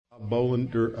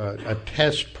Bollinger, a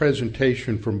test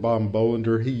presentation from Bob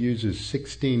Bollinger. He uses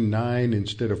 16:9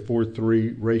 instead of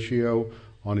 4:3 ratio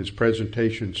on his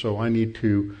presentation, so I need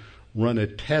to run a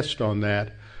test on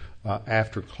that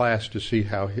after class to see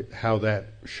how that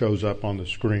shows up on the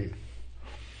screen.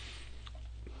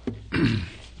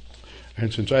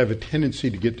 And since I have a tendency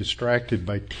to get distracted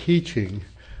by teaching,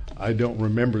 I don't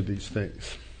remember these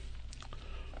things.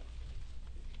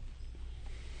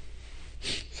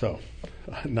 So,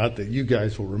 not that you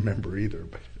guys will remember either,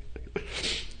 but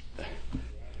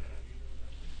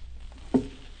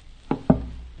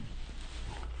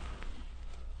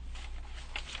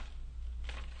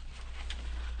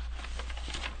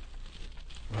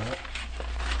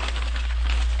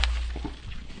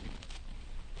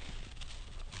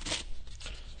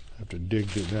have to dig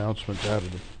the announcements out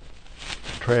of the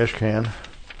trash can.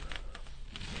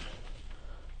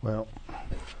 Well,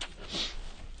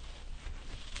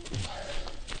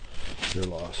 they're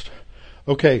lost.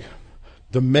 Okay,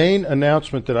 the main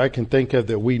announcement that I can think of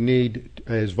that we need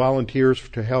is volunteers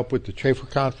to help with the Chafer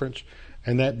Conference,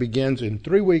 and that begins in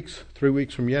 3 weeks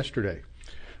from yesterday.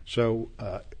 So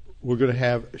we're going to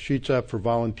have sheets up for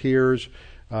volunteers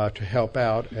to help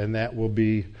out, and that will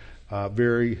be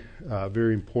very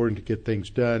important to get things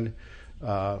done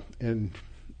and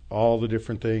all the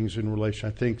different things in relation.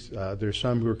 I think there's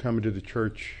some who are coming to the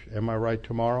church, am I right,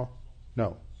 tomorrow?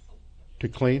 No. To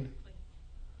clean?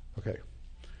 Okay.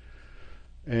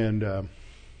 And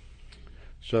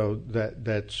so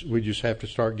that's we just have to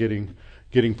start getting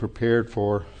prepared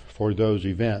for those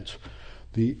events.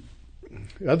 The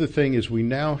other thing is we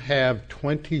now have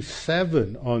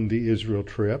 27 on the Israel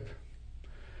trip,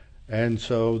 and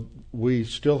so we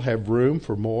still have room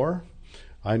for more.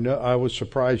 I know I was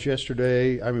surprised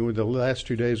yesterday. I mean, with the last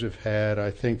 2 days we've had,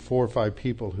 I think 4 or 5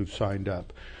 people who've signed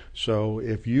up. So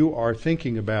if you are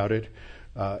thinking about it,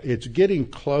 it's getting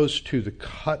close to the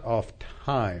cutoff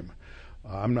time.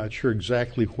 I'm not sure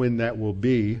exactly when that will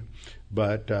be,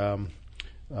 but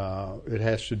it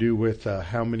has to do with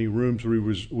how many rooms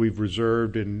we've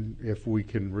reserved, and if we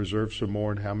can reserve some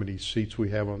more, and how many seats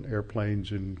we have on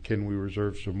airplanes, and can we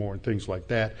reserve some more, and things like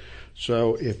that.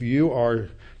 So if you are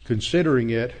considering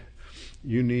it,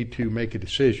 you need to make a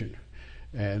decision.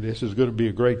 And this is going to be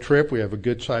a great trip. We have a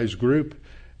good-sized group.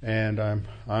 And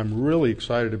I'm really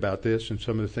excited about this and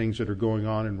some of the things that are going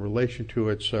on in relation to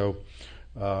it. So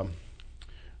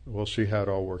we'll see how it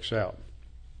all works out.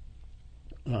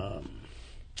 I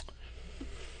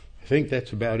think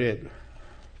that's about it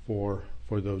for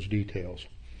those details.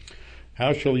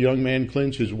 How shall a young man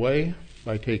cleanse his way?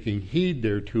 By taking heed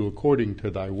thereto according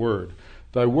to thy word.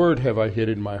 Thy word have I hid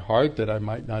in my heart, that I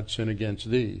might not sin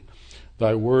against thee.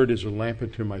 Thy word is a lamp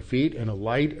unto my feet and a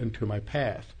light unto my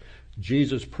path.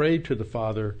 Jesus prayed to the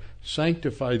Father,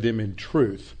 sanctify them in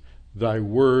truth. Thy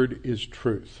word is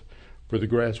truth. For the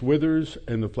grass withers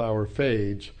and the flower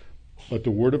fades, but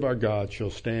the word of our God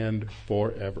shall stand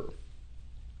forever.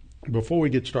 Before we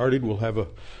get started, we'll have a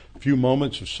few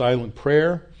moments of silent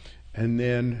prayer, and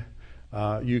then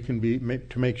you can be,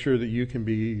 to make sure that you can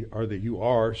be, or that you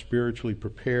are spiritually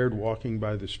prepared, walking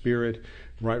by the Spirit,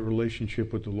 right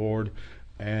relationship with the Lord.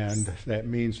 And that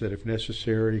means that if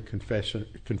necessary,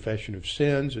 confession of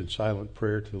sins and silent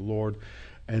prayer to the Lord.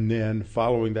 And then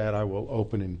following that, I will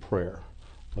open in prayer.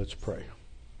 Let's pray.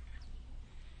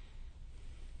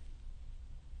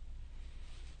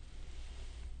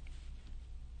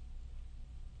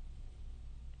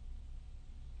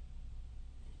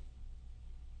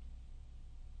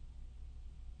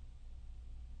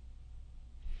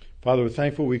 Father, we're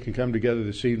thankful we can come together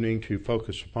this evening to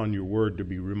focus upon your word, to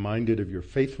be reminded of your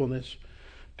faithfulness,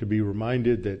 to be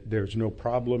reminded that there's no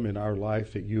problem in our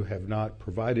life that you have not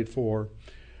provided for,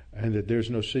 and that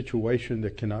there's no situation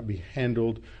that cannot be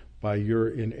handled by your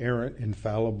inerrant,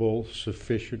 infallible,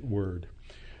 sufficient word.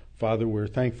 Father, we're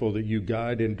thankful that you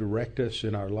guide and direct us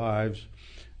in our lives,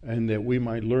 and that we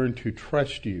might learn to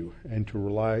trust you and to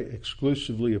rely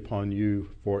exclusively upon you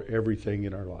for everything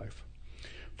in our life.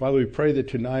 Father, we pray that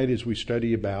tonight as we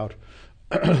study about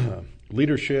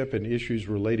leadership and issues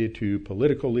related to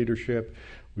political leadership,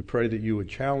 we pray that you would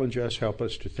challenge us, help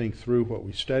us to think through what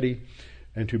we study,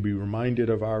 and to be reminded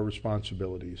of our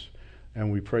responsibilities.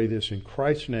 And we pray this in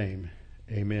Christ's name.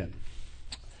 Amen.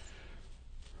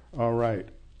 All right.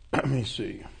 Let me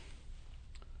see.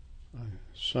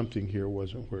 Something here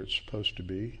wasn't where it's supposed to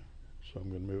be, so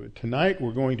I'm going to move it. Tonight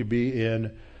we're going to be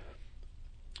in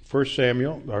 2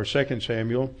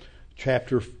 Samuel,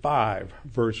 chapter 5,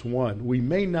 verse 1. We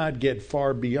may not get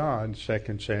far beyond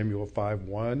 2 Samuel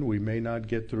 5:1. We may not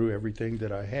get through everything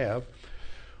that I have.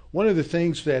 One of the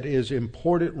things that is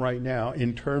important right now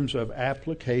in terms of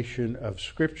application of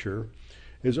Scripture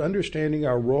is understanding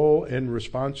our role and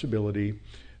responsibility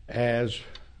as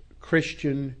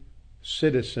Christian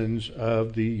citizens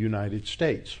of the United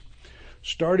States.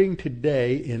 Starting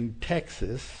today in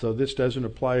Texas, so this doesn't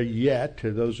apply yet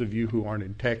to those of you who aren't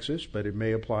in Texas, but it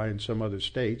may apply in some other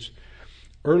states,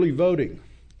 early voting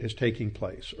is taking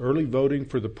place. Early voting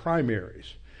for the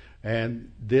primaries.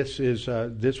 And this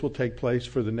will take place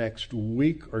for the next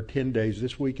week or 10 days,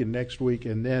 this week and next week.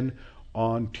 And then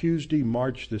on Tuesday,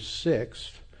 March the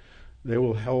 6th, they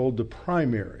will hold the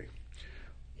primary.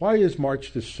 Why is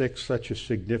March the 6th such a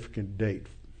significant date?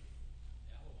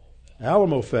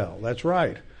 Alamo fell, that's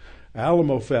right.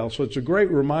 Alamo fell. So it's a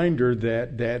great reminder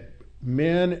that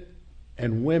men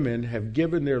and women have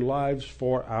given their lives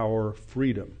for our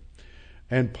freedom.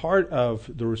 And part of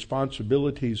the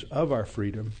responsibilities of our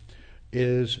freedom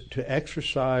is to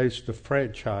exercise the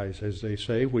franchise, as they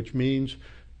say, which means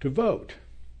to vote.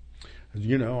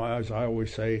 You know, as I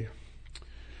always say,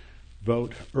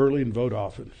 vote early and vote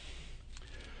often.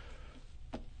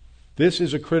 This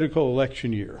is a critical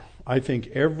election year. I think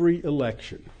every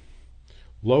election,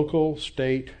 local,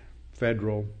 state,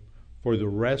 federal, for the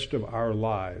rest of our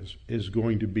lives is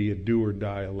going to be a do or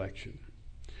die election.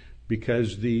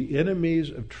 Because the enemies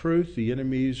of truth, the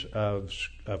enemies of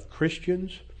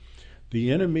Christians, the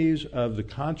enemies of the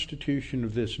Constitution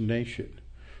of this nation,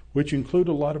 which include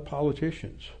a lot of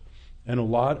politicians and a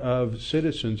lot of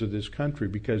citizens of this country,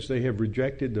 because they have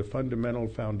rejected the fundamental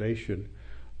foundation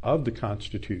of the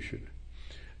Constitution.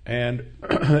 And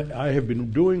I have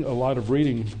been doing a lot of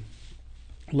reading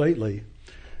lately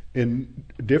in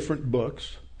different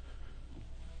books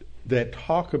that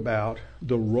talk about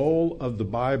the role of the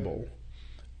Bible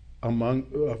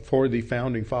for the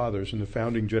founding fathers and the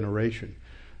founding generation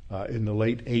in the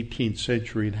late 18th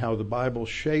century, and how the Bible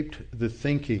shaped the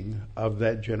thinking of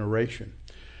that generation.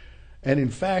 And in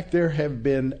fact, there have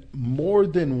been more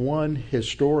than one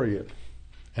historian,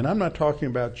 and I'm not talking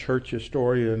about church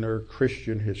historian or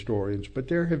Christian historians, but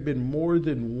there have been more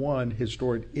than one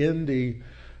historian in the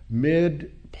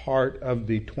mid part of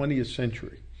the 20th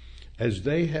century, as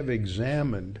they have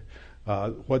examined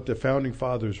what the Founding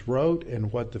Fathers wrote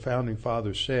and what the Founding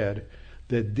Fathers said,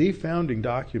 that the founding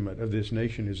document of this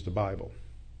nation is the Bible.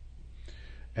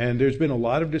 And there's been a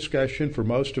lot of discussion for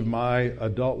most of my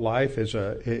adult life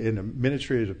in a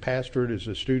ministry, as a pastor, as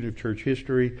a student of church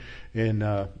history, in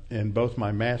both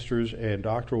my master's and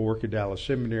doctoral work at Dallas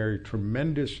Seminary.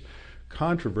 Tremendous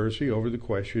controversy over the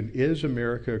question, is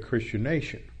America a Christian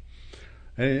nation?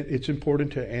 And it's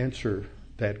important to answer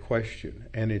that question,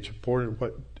 and it's important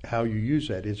how you use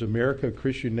that. Is America a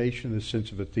Christian nation in the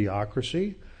sense of a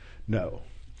theocracy? No.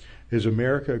 Is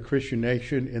America a Christian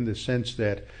nation in the sense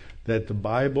that the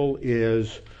Bible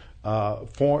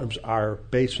forms our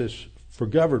basis for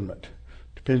government?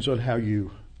 Depends on how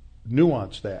you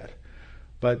nuance that.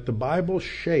 But the Bible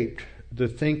shaped the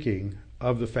thinking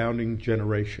of the founding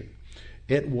generation.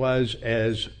 It was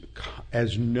as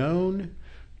known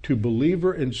to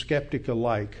believer and skeptic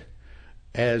alike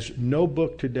as no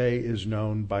book today is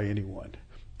known by anyone.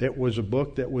 It was a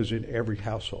book that was in every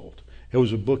household. It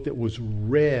was a book that was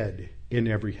read in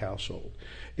every household.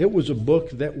 It was a book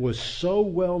that was so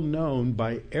well known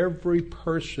by every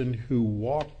person who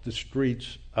walked the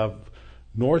streets of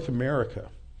North America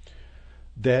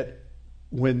that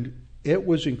when it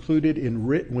was included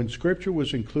when Scripture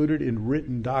was included in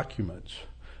written documents,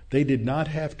 they did not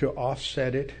have to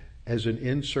offset it as an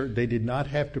insert. They did not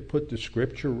have to put the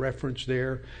Scripture reference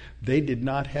there. They did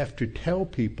not have to tell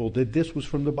people that this was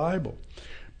from the Bible,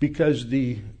 because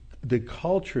the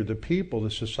culture, the people, the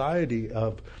society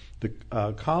of the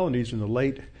colonies in the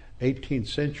late 18th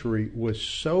century was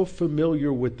so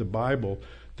familiar with the Bible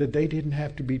that they didn't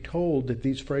have to be told that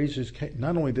these phrases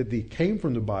not only that they came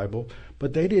from the Bible,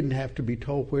 but they didn't have to be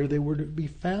told where they were to be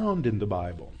found in the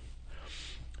Bible.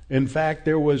 In fact,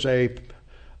 there was a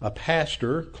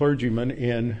pastor, clergyman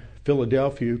in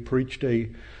Philadelphia, who preached a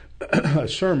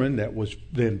sermon that was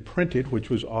then printed,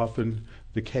 which was often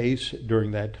the case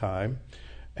during that time.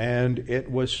 And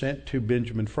it was sent to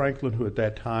Benjamin Franklin, who at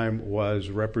that time was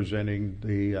representing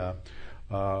the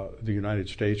United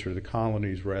States, or the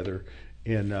colonies rather,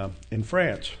 in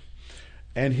France.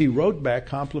 And he wrote back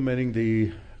complimenting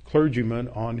the clergyman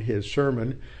on his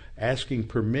sermon, asking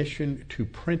permission to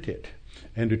print it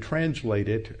and to translate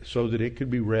it so that it could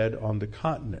be read on the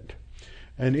continent.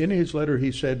 And in his letter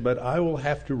he said, "But I will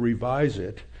have to revise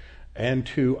it and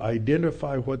to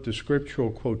identify what the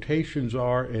scriptural quotations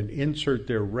are and insert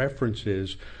their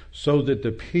references so that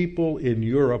the people in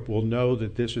Europe will know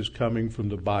that this is coming from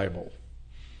the Bible."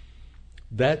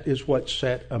 That is what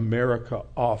set America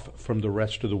off from the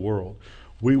rest of the world.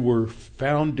 We were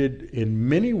founded in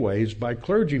many ways by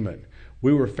clergymen.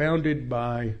 We were founded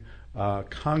by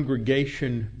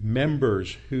congregation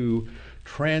members who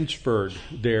transferred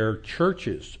their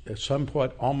churches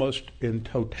somewhat almost in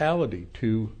totality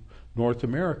to North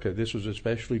America. This was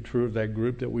especially true of that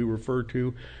group that we refer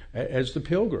to as the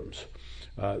Pilgrims.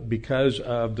 Because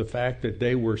of the fact that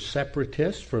they were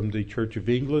separatists from the Church of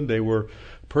England. They were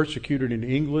persecuted in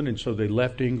England, and so they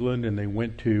left England and they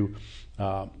went to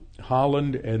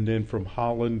Holland, and then from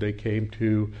Holland they came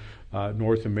to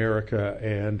North America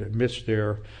and missed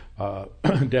their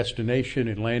destination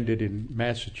and landed in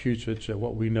Massachusetts at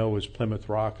what we know as Plymouth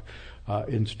Rock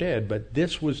instead. But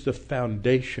this was the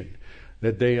foundation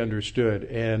that they understood,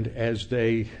 and as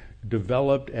they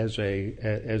developed as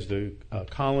the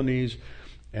colonies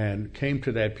and came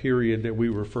to that period that we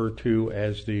refer to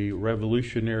as the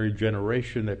Revolutionary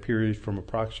Generation, that period from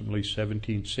approximately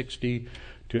 1760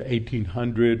 to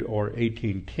 1800 or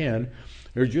 1810,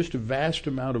 there's just a vast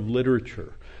amount of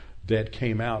literature that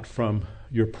came out from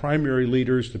your primary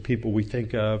leaders, the people we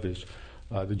think of as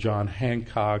the John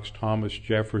Hancocks, Thomas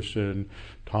Jefferson,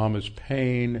 Thomas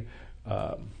Paine,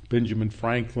 Benjamin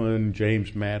Franklin,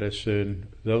 James Madison.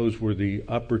 Those were the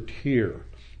upper tier,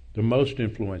 the most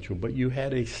influential. But you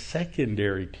had a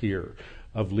secondary tier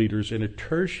of leaders and a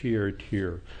tertiary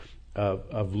tier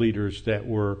of leaders that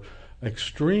were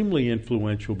extremely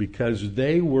influential, because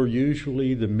they were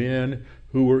usually the men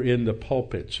who were in the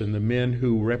pulpits and the men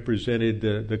who represented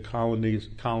the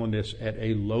colonists at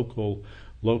a local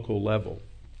level.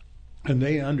 And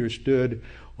they understood,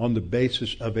 on the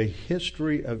basis of a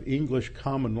history of English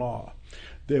common law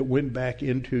that went back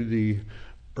into the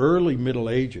early Middle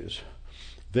Ages,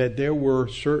 that there were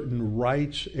certain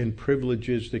rights and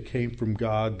privileges that came from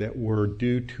God that were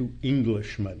due to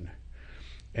Englishmen.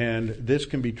 And this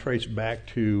can be traced back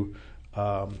to,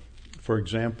 for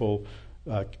example,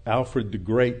 Alfred the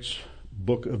Great's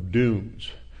Book of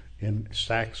Dooms. In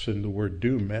Saxon, the word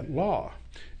doom meant law.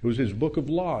 It was his book of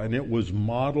law, and it was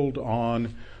modeled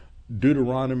on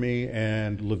Deuteronomy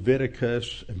and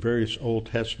Leviticus and various Old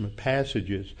Testament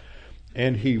passages.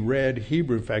 And he read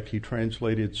Hebrew. In fact, he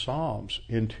translated Psalms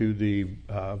into the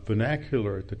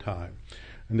vernacular at the time.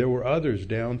 And there were others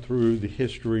down through the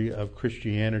history of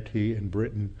Christianity in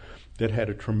Britain that had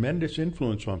a tremendous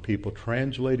influence on people,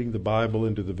 translating the Bible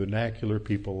into the vernacular.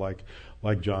 People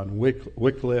like John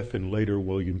Wycliffe and later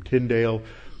William Tyndale,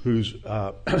 whose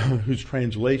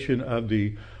translation of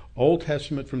the Old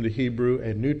Testament from the Hebrew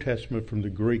and New Testament from the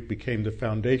Greek became the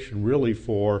foundation really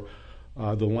for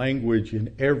the language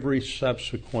in every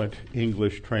subsequent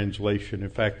English translation. In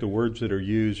fact, the words that are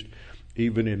used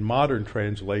even in modern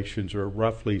translations are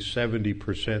roughly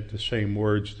 70% the same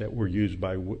words that were used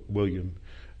by William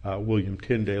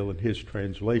Tyndale in his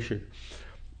translation.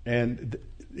 And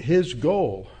his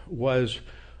goal was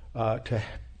to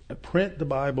print the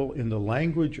Bible in the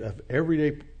language of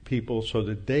everyday people so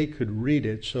that they could read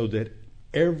it, so that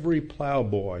every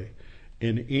plowboy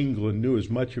in England knew as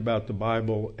much about the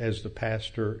Bible as the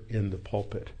pastor in the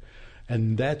pulpit.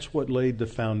 And that's what laid the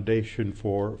foundation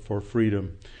for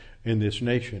freedom in this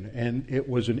nation. And it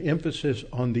was an emphasis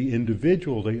on the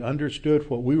individual. They understood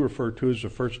what we refer to as the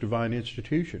first divine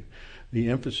institution, the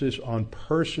emphasis on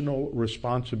personal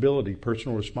responsibility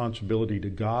to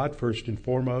God first and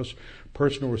foremost,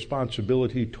 personal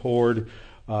responsibility toward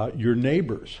your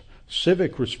neighbors.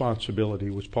 Civic responsibility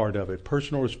was part of it.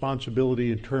 Personal responsibility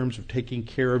in terms of taking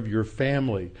care of your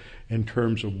family, in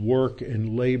terms of work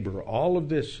and labor. All of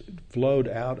this flowed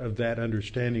out of that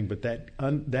understanding, but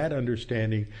that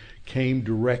understanding came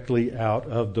directly out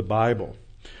of the Bible.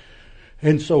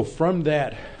 And so from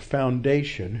that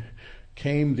foundation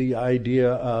came the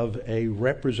idea of a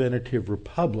representative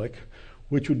republic,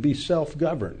 which would be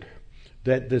self-governed,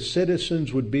 that the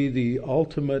citizens would be the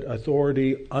ultimate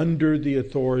authority under the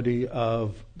authority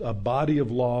of a body of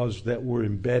laws that were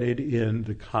embedded in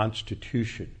the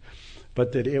Constitution,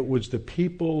 but that it was the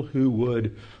people who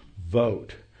would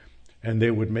vote and they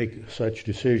would make such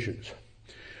decisions.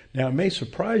 Now, it may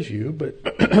surprise you, but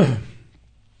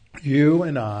you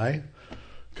and I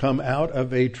come out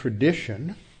of a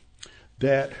tradition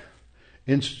that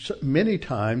many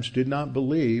times did not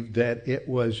believe that it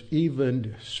was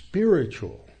even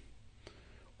spiritual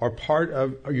or part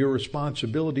of your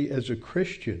responsibility as a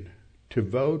Christian to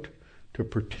vote, to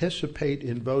participate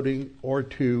in voting, or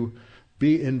to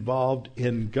be involved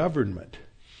in government.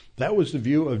 That was the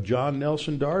view of John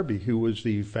Nelson Darby, who was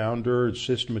the founder and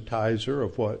systematizer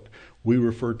of what we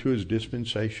refer to as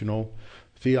dispensational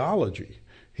theology.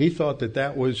 He thought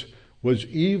that was was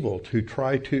evil, to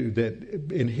try to,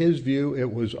 that in his view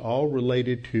it was all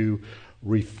related to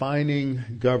refining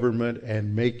government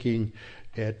and making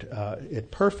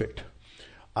it perfect.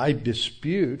 I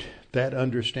dispute that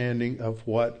understanding of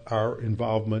what our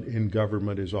involvement in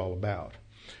government is all about.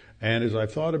 And as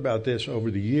I've thought about this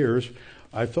over the years,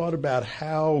 I thought about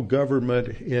how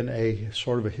government in a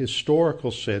sort of a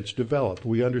historical sense developed.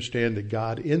 We understand that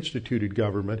God instituted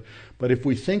government, but if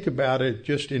we think about it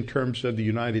just in terms of the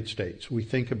United States, we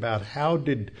think about how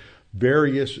did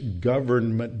various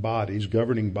governing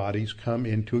bodies come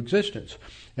into existence.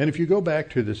 And if you go back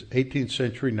to the 18th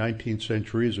century, 19th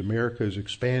century, as America is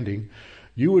expanding,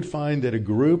 you would find that a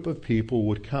group of people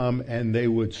would come and they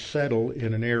would settle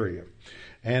in an area.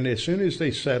 And as soon as they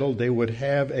settled, they would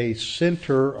have a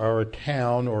center or a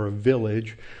town or a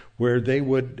village where they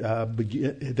would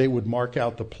mark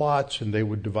out the plots and they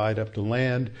would divide up the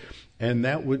land, and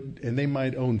they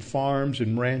might own farms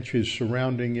and ranches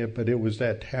surrounding it, but it was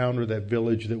that town or that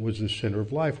village that was the center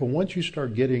of life. Well, once you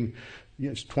start getting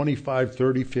 25,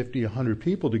 30, 50, 100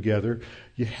 people together,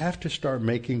 you have to start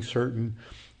making certain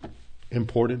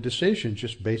important decisions,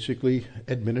 just basically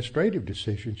administrative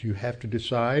decisions. You have to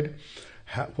decide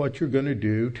what you're going to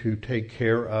do to take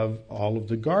care of all of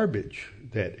the garbage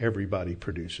that everybody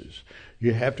produces.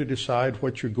 You have to decide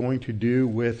what you're going to do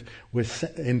with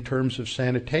in terms of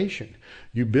sanitation.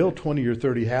 You build 20 or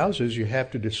 30 houses, you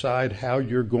have to decide how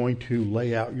you're going to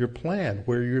lay out your plan,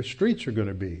 where your streets are going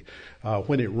to be.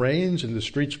 When it rains and the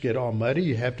streets get all muddy,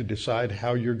 you have to decide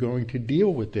how you're going to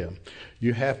deal with them.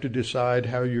 You have to decide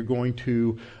how you're going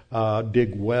to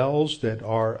dig wells that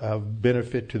are of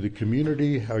benefit to the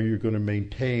community, how you're going to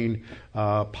maintain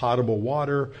potable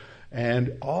water.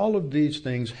 And all of these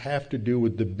things have to do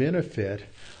with the benefit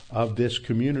of this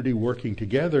community working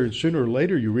together. And sooner or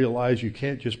later you realize you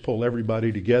can't just pull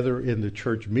everybody together in the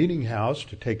church meeting house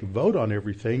to take a vote on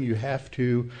everything. You have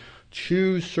to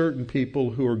choose certain people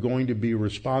who are going to be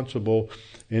responsible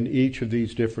in each of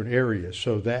these different areas.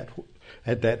 So that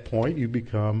at that point you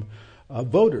become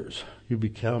voters. You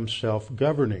become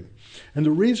self-governing. And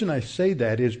the reason I say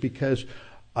that is because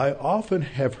I often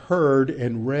have heard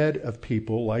and read of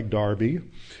people like Darby,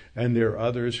 and there are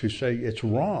others who say it's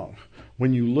wrong.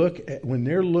 When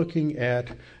they're looking at,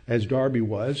 as Darby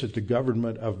was, at the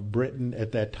government of Britain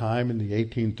at that time in the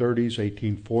 1830s,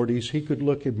 1840s, he could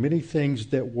look at many things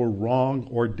that were wrong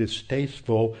or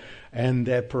distasteful and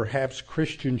that perhaps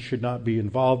Christians should not be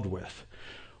involved with.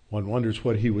 One wonders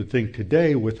what he would think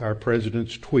today with our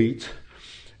president's tweets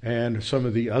and some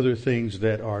of the other things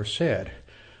that are said.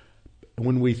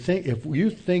 If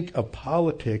you think of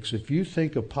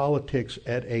politics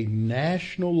at a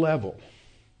national level,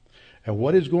 and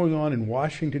what is going on in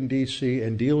Washington, D.C.,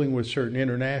 and dealing with certain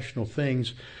international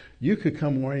things, you could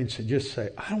come away and just say,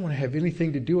 I don't want to have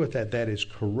anything to do with that. That is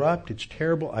corrupt. It's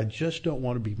terrible. I just don't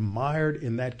want to be mired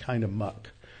in that kind of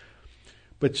muck.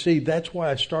 But see, that's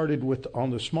why I started on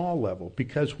the small level,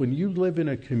 because when you live in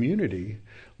a community,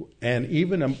 and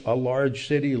even a large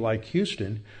city like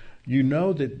Houston, you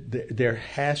know that there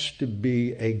has to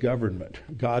be a government.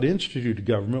 God instituted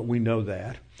government, we know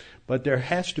that. But there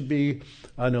has to be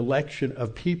an election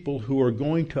of people who are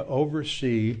going to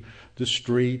oversee the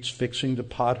streets, fixing the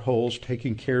potholes,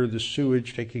 taking care of the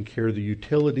sewage, taking care of the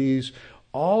utilities,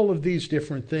 all of these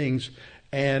different things,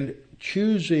 and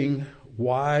choosing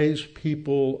wise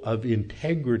people of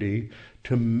integrity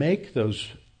to make those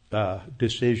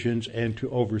decisions and to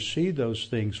oversee those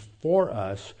things for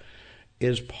us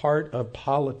is part of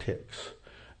politics.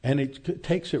 And it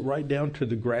takes it right down to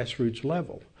the grassroots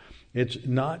level. It's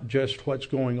not just what's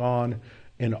going on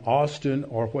in Austin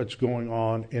or what's going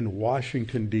on in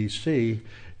Washington, D.C.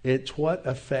 It's what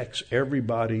affects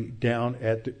everybody down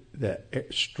at the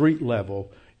street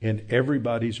level in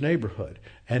everybody's neighborhood.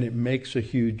 And it makes a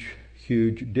huge,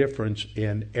 huge difference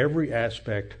in every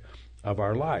aspect of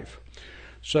our life.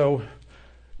 So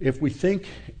if we think,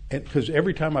 because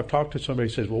every time I've talked to somebody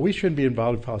who says, well, we shouldn't be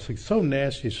involved in politics, it's so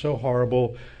nasty, it's so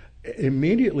horrible,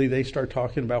 immediately they start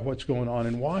talking about what's going on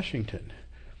in Washington.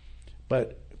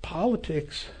 But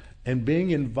politics and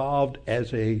being involved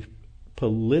as a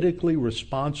politically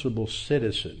responsible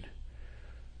citizen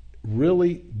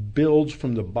really builds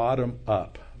from the bottom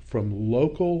up, from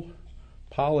local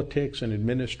politics and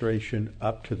administration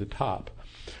up to the top.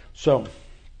 So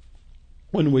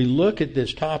when we look at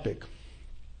this topic,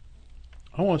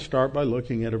 I want to start by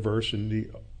looking at a verse in the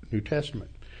New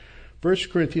Testament. 1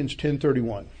 Corinthians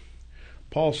 10:31.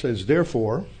 Paul says,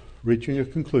 therefore, reaching a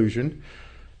conclusion,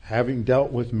 having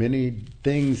dealt with many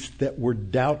things that were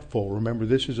doubtful. Remember,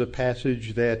 this is a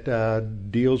passage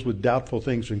that deals with doubtful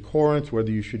things in Corinth,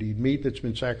 whether you should eat meat that's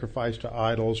been sacrificed to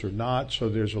idols or not. So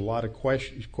there's a lot of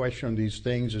question on these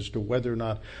things as to whether or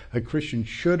not a Christian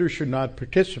should or should not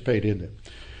participate in them.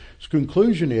 His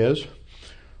conclusion is,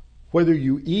 whether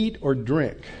you eat or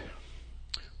drink,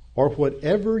 or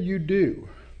whatever you do,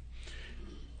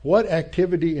 what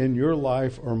activity in your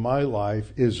life or my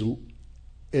life is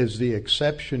the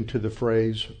exception to the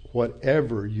phrase,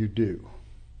 whatever you do?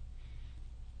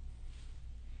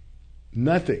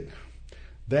 Nothing.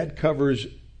 That covers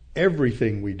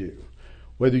everything we do.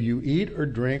 Whether you eat or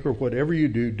drink or whatever you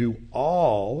do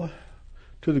all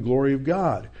to the glory of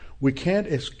God. We can't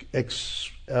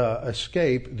escape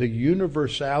the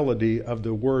universality of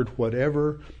the word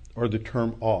whatever or the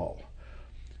term all.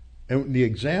 And the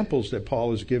examples that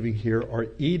Paul is giving here are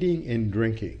eating and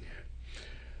drinking.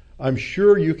 I'm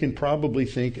sure you can probably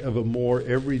think of a more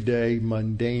everyday,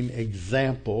 mundane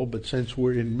example, but since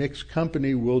we're in mixed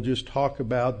company, we'll just talk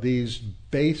about these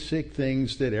basic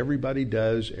things that everybody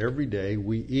does every day.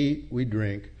 We eat, we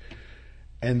drink,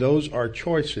 and those are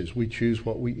choices. We choose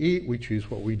what we eat, we choose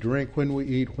what we drink when we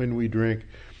eat, when we drink.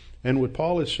 And what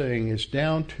Paul is saying is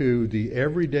down to the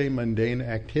everyday, mundane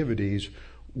activities,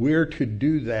 we're to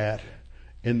do that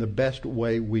in the best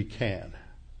way we can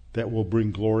that will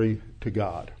bring glory to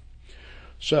God.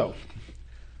 So,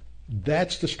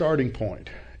 that's the starting point.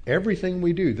 Everything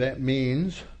we do, that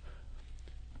means,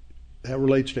 that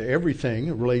relates to everything.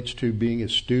 It relates to being a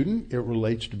student. It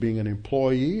relates to being an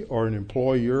employee or an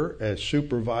employer, a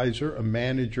supervisor, a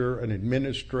manager, an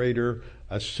administrator,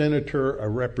 a senator, a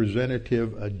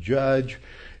representative, a judge.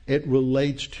 It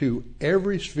relates to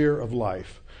every sphere of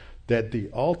life that the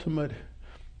ultimate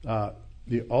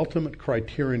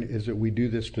criterion is that we do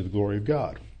this to the glory of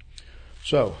God.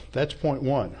 So that's point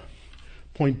one.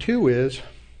 Point two is,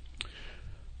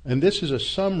 and this is a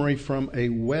summary from a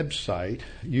website.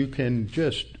 You can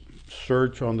just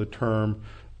search on the term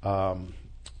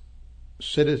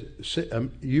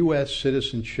U.S.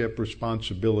 citizenship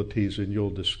responsibilities and you'll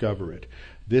discover it.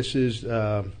 This is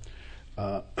the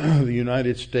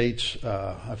United States,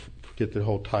 I forget the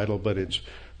whole title, but it's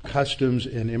Customs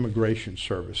and Immigration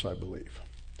Service, I believe.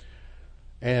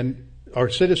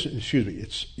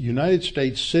 It's United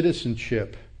States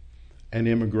Citizenship and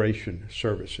Immigration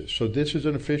Services. So this is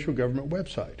an official government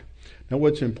website. Now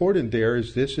what's important there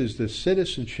is this is the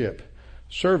Citizenship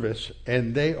Service,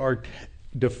 and they are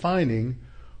defining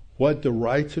what the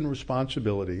rights and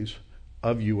responsibilities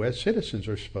of U.S. citizens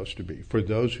are supposed to be for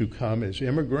those who come as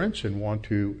immigrants and want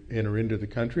to enter into the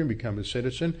country and become a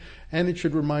citizen. And it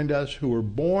should remind us who are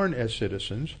born as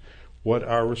citizens what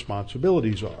our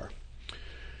responsibilities are.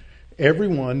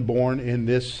 Everyone born in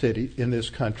this city, in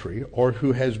this country, or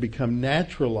who has become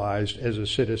naturalized as a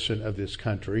citizen of this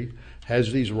country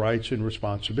has these rights and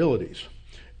responsibilities.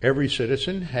 Every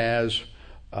citizen has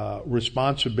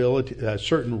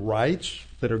certain rights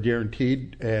that are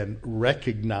guaranteed and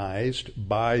recognized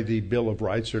by the Bill of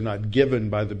Rights. They're not given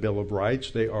by the Bill of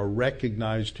Rights. They are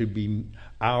recognized to be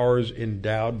ours,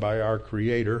 endowed by our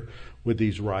Creator with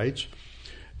these rights.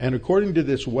 And according to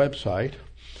this website,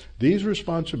 these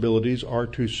responsibilities are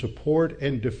to support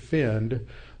and defend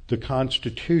the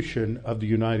Constitution of the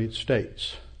United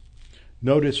States.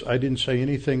 Notice I didn't say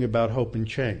anything about hope and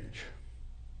change.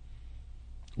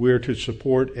 We are to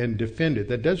support and defend it.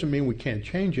 That doesn't mean we can't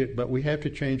change it, but we have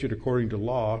to change it according to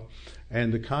law.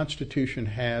 And the Constitution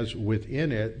has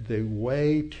within it the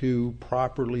way to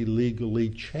properly, legally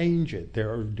change it.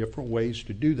 There are different ways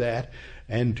to do that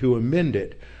and to amend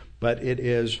it. But it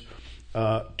is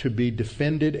to be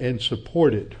defended and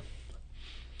supported.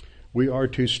 We are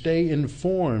to stay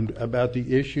informed about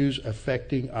the issues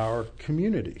affecting our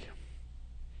community.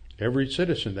 Every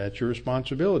citizen, that's your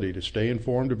responsibility, to stay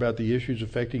informed about the issues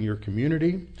affecting your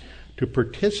community, to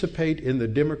participate in the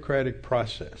democratic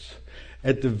process.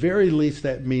 At the very least,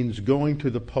 that means going to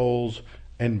the polls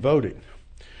and voting.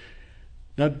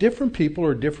 Now, different people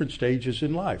are at different stages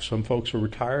in life. Some folks are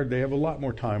retired, they have a lot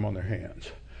more time on their hands.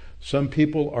 Some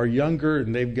people are younger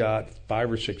and they've got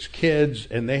 5 or 6 kids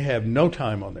and they have no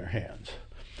time on their hands.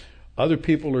 Other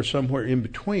people are somewhere in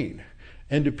between.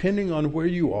 And depending on where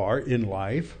you are in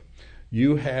life,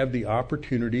 you have the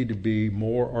opportunity to be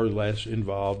more or less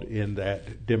involved in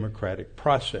that democratic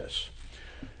process.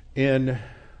 In,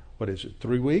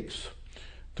 3 weeks?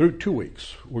 Through 2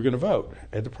 weeks, we're going to vote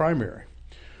at the primary.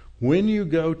 When you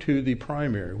go to the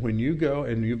primary, when you go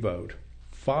and you vote,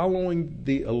 following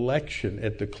the election,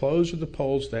 at the close of the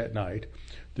polls that night,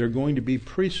 there are going to be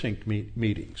precinct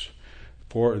meetings.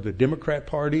 for the Democrat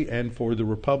Party and for the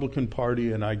Republican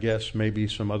Party, and I guess maybe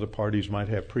some other parties might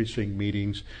have precinct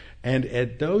meetings. And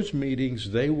at those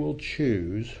meetings, they will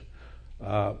choose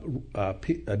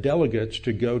delegates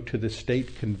to go to the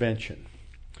state convention.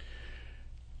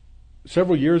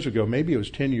 Several years ago, maybe it was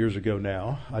 10 years ago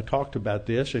now, I talked about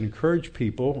this and encouraged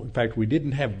people. In fact, we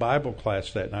didn't have Bible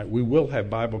class that night. We will have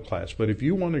Bible class. But if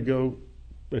you want to go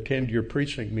attend your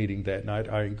precinct meeting that night,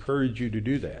 I encourage you to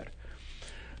do that.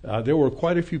 There were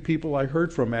quite a few people I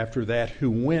heard from after that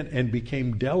who went and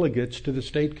became delegates to the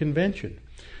state convention.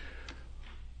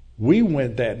 We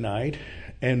went that night,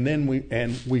 and then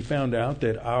we found out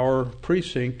that our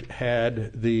precinct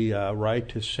had the right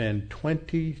to send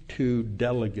 22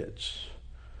 delegates.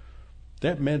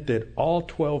 That meant that all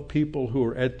 12 people who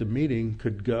were at the meeting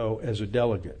could go as a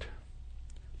delegate.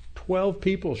 12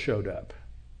 people showed up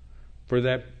for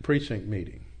that precinct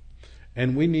meeting.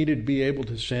 And we needed to be able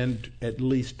to send at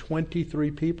least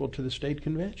 23 people to the state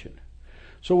convention.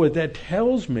 So what that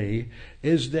tells me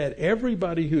is that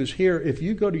everybody who's here, if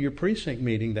you go to your precinct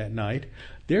meeting that night,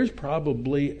 there's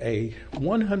probably a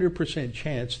 100%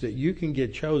 chance that you can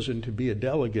get chosen to be a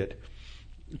delegate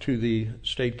to the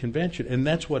state convention. And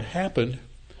that's what happened.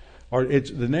 Or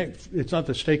it's not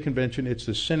the state convention, it's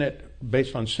the Senate,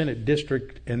 based on Senate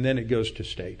district, and then it goes to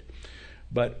state.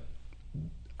 But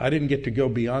I didn't get to go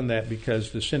beyond that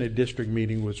because the Senate district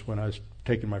meeting was when I was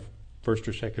taking my first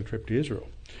or second trip to Israel.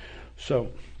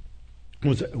 So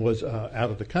was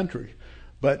out of the country.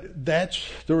 But that's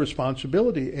the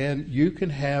responsibility, and you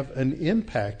can have an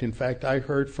impact. In fact, I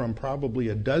heard from probably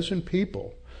a dozen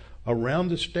people around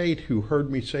the state who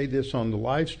heard me say this on the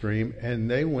live stream, and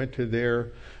they went to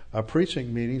their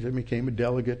precinct meetings and became a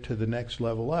delegate to the next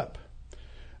level up.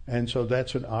 And so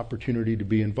that's an opportunity to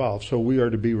be involved. So we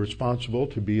are to be responsible,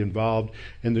 to be involved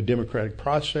in the democratic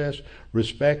process,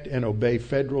 respect and obey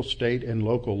federal, state, and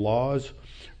local laws,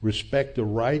 respect the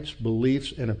rights,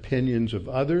 beliefs, and opinions of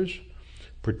others,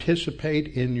 participate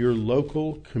in your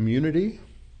local community,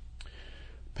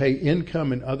 pay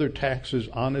income and other taxes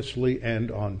honestly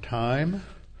and on time,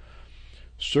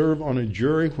 serve on a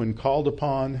jury when called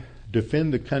upon,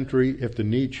 defend the country if the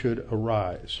need should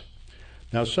arise.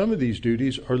 Now, some of these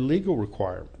duties are legal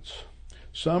requirements.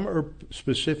 Some are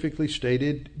specifically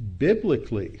stated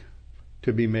biblically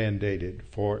to be mandated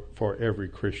for every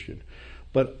Christian.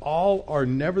 But all are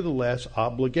nevertheless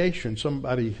obligations.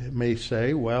 Somebody may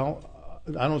say, well,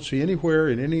 I don't see anywhere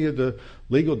in any of the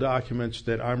legal documents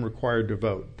that I'm required to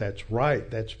vote. That's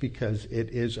right. That's because it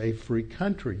is a free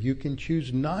country. You can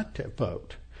choose not to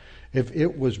vote. If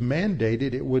it was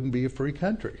mandated, it wouldn't be a free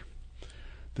country.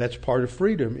 That's part of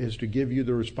freedom, is to give you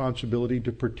the responsibility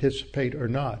to participate or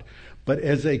not. But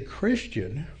as a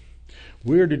Christian,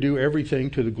 we're to do everything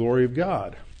to the glory of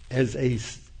God. As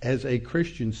a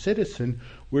Christian citizen,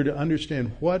 we're to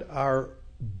understand what our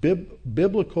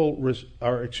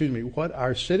what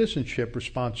our citizenship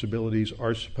responsibilities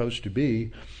are supposed to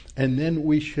be, and then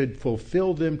we should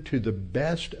fulfill them to the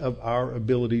best of our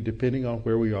ability, depending on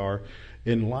where we are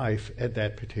in life at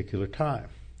that particular time.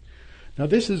 Now,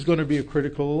 this is going to be a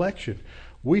critical election.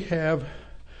 We have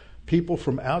people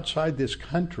from outside this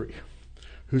country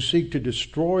who seek to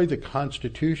destroy the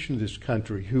Constitution of this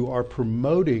country, who are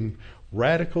promoting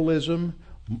radicalism,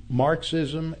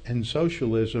 Marxism, and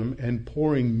socialism, and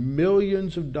pouring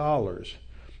millions of dollars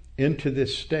into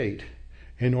this state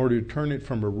in order to turn it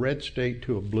from a red state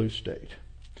to a blue state.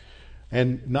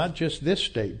 And not just this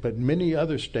state, but many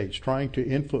other states trying to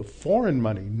influence foreign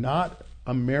money, not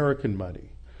American money,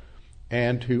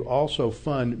 and to also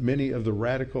fund many of the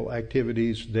radical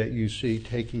activities that you see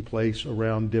taking place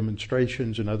around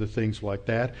demonstrations and other things like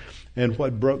that. And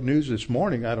what broke news this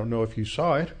morning, I don't know if you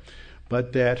saw it,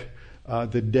 but that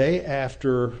the day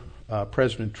after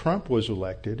President Trump was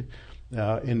elected,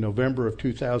 in November of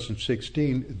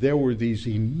 2016, there were these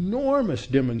enormous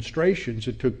demonstrations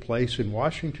that took place in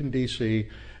Washington, D.C.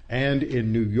 and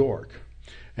in New York.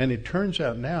 And it turns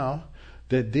out now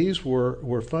that these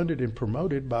were funded and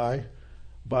promoted by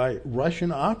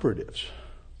Russian operatives.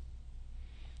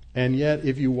 And yet,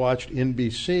 if you watched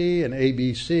NBC and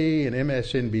ABC and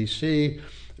MSNBC,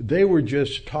 they were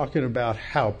just talking about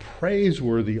how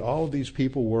praiseworthy all of these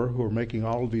people were who were making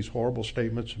all of these horrible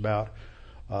statements about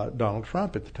Donald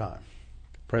Trump at the time,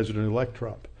 President-elect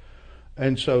Trump.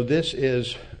 And so this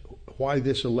is why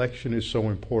this election is so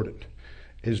important,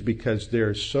 is because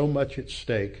there's so much at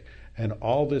stake and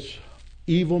all this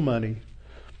evil money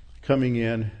coming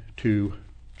in to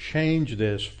change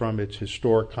this from its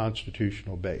historic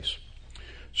constitutional base.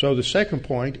 So the second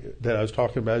point that I was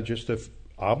talking about, just the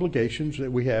obligations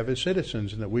that we have as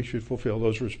citizens, and that we should fulfill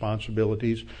those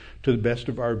responsibilities to the best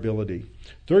of our ability.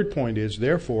 Third point is,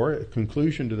 therefore, a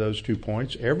conclusion to those 2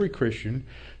 points, every Christian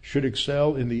should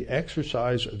excel in the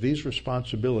exercise of these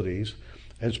responsibilities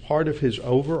as part of his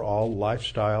overall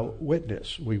lifestyle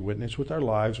witness. We witness with our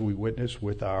lives, we witness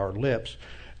with our lips.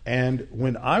 And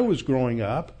when I was growing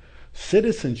up,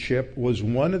 citizenship was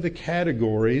one of the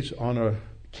categories on a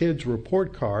kid's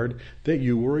report card that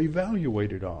you were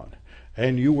evaluated on.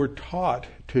 And you were taught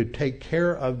to take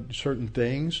care of certain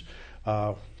things,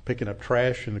 picking up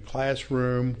trash in the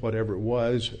classroom, whatever it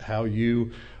was, how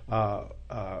you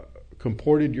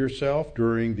comported yourself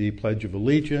during the Pledge of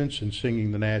Allegiance and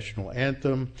singing the national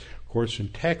anthem. Of course, in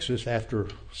Texas, after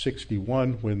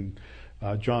 61, when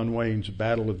John Wayne's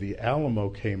Battle of the Alamo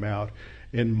came out,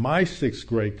 in my 6th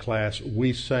grade class,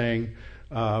 we sang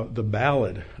the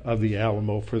Ballad of the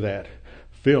Alamo for that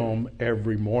film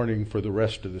every morning for the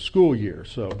rest of the school year.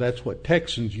 So that's what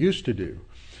Texans used to do.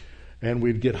 And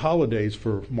we'd get holidays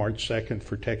for March 2nd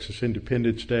for Texas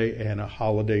Independence Day, and a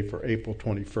holiday for April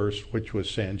 21st, which was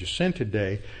San Jacinto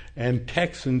Day. And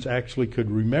Texans actually could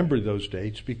remember those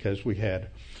dates because we had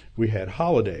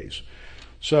holidays.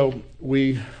 So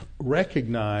we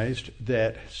recognized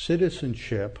that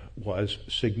citizenship was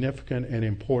significant and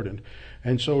important.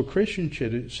 And so a Christian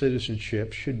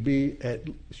citizenship should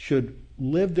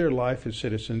live their life as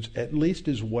citizens at least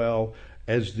as well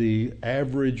as the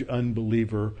average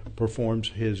unbeliever performs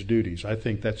his duties. I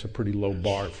think that's a pretty low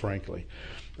bar, frankly.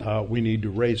 We need to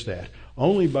raise that.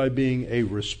 Only by being a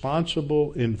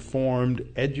responsible, informed,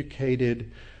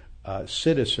 educated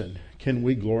citizen can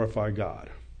we glorify God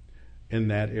in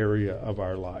that area of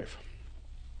our life.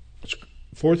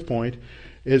 Fourth point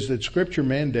is that Scripture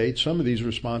mandates some of these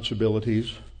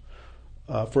responsibilities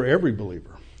for every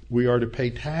believer. We are to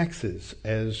pay taxes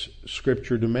as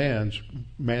Scripture demands,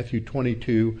 Matthew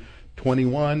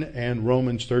 22:21 and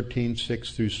Romans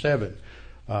 13:6-7.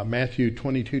 Matthew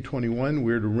 22:21,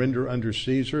 we're to render under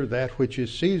Caesar that which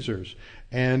is Caesar's.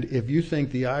 And if you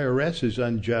think the IRS is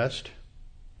unjust,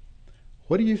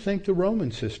 what do you think the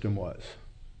Roman system was?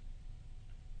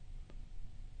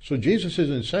 So Jesus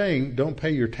isn't saying don't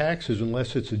pay your taxes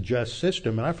unless it's a just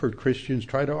system. And I've heard Christians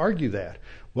try to argue that.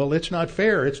 Well, it's not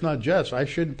fair. It's not just. I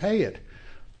shouldn't pay it.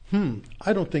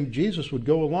 I don't think Jesus would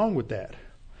go along with that.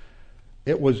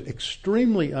 It was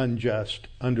extremely unjust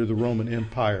under the Roman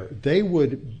Empire. They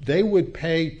would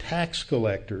pay tax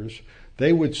collectors.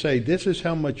 They would say, this is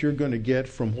how much you're going to get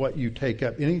from what you take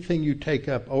up. Anything you take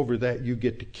up over that, you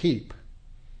get to keep.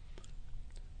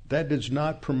 That does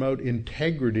not promote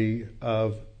integrity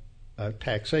of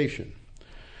taxation.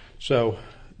 So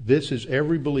this is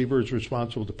every believer is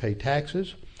responsible to pay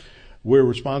taxes. We're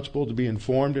responsible to be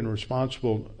informed and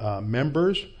responsible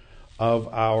members of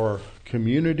our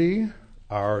community,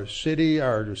 our city,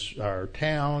 our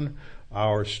town,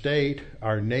 our state,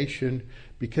 our nation,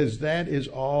 because that is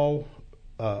all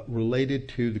related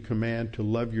to the command to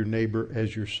love your neighbor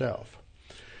as yourself.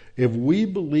 If we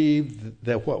believe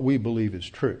that what we believe is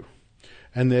true,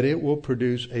 and that it will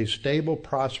produce a stable,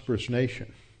 prosperous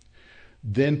nation,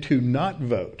 then to not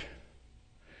vote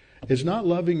is not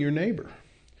loving your neighbor.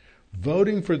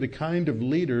 Voting for the kind of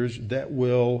leaders that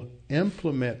will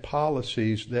implement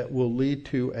policies that will lead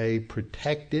to a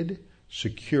protected,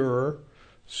 secure,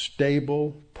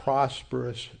 stable,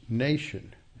 prosperous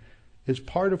nation is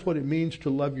part of what it means to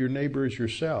love your neighbor as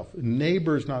yourself.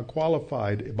 Neighbor is not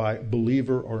qualified by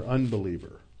believer or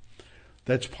unbeliever.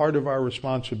 That's part of our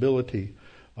responsibility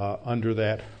under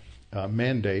that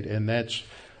mandate, and that's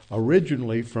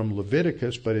originally from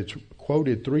Leviticus, but it's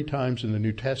quoted 3 times in the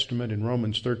New Testament in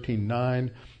Romans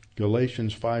 13:9,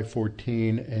 Galatians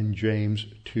 5:14, and James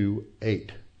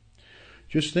 2:8.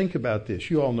 Just think about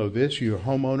this. You all know this. You're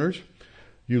homeowners.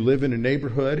 You live in a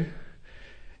neighborhood.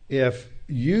 If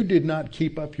you did not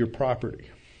keep up your property,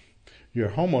 your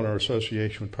homeowner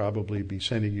association would probably be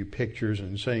sending you pictures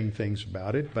and saying things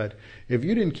about it. But if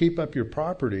you didn't keep up your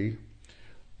property,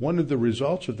 one of the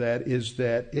results of that is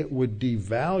that it would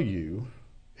devalue,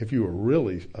 if you were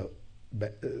really a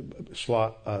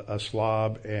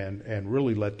slob and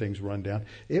really let things run down,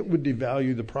 it would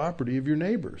devalue the property of your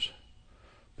neighbors.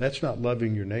 That's not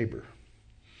loving your neighbor.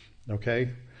 Okay?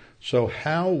 So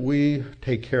how we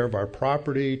take care of our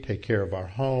property, take care of our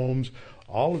homes,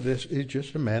 all of this is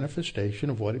just a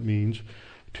manifestation of what it means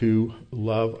to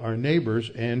love our neighbors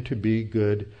and to be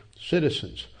good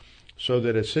citizens. So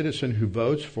that a citizen who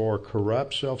votes for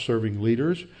corrupt, self-serving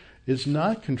leaders is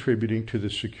not contributing to the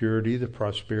security, the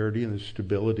prosperity, and the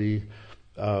stability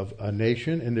of a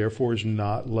nation, and therefore is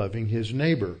not loving his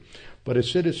neighbor. But a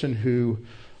citizen who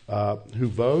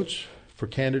votes for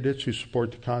candidates who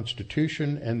support the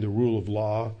Constitution and the rule of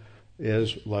law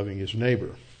is loving his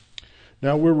neighbor.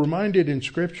 Now, we're reminded in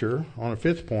Scripture, on a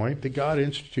fifth point, that God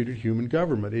instituted human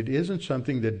government. It isn't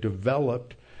something that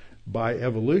developed by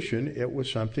evolution. It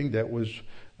was something that was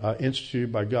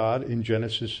instituted by God in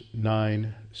Genesis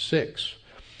 9:6.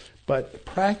 But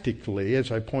practically,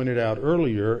 as I pointed out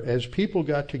earlier, as people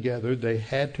got together, they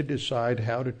had to decide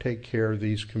how to take care of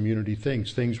these community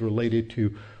things related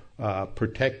to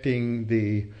protecting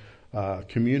the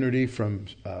community from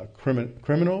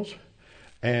criminals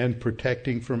and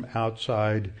protecting from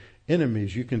outside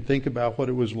enemies. You can think about what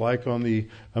it was like on the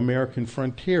American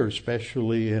frontier,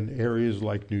 especially in areas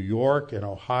like New York and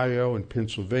Ohio and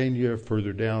Pennsylvania,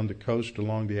 further down the coast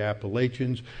along the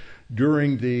Appalachians,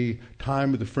 during the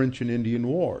time of the French and Indian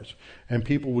Wars. And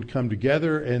people would come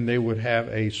together and they would have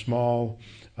a small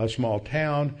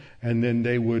town, and then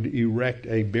they would erect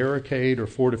a barricade or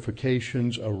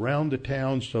fortifications around the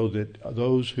town so that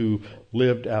those who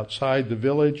lived outside the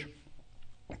village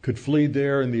could flee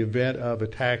there in the event of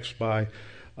attacks by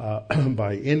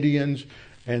Indians,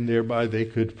 and thereby they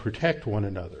could protect one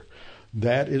another.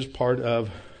 That is part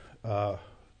of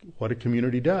what a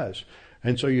community does.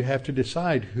 And so you have to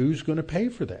decide who's going to pay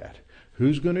for that.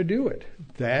 Who's going to do it?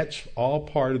 That's all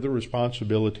part of the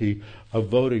responsibility of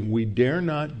voting. We dare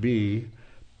not be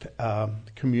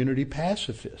community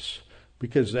pacifists,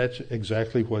 because that's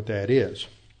exactly what that is.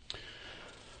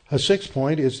 A sixth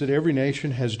point is that every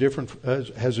nation has a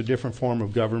different form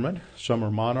of government. Some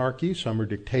are monarchies, some are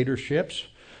dictatorships.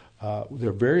 There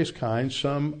are various kinds.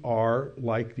 Some are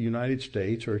like the United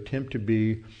States, or attempt to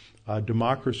be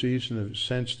democracies in the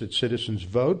sense that citizens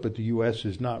vote, but the U.S.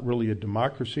 is not really a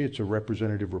democracy. It's a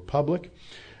representative republic.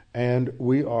 And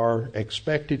we are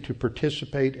expected to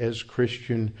participate as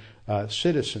Christian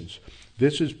citizens.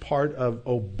 This is part of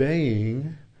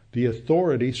obeying the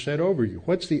authority set over you.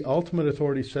 What's the ultimate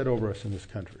authority set over us in this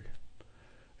country?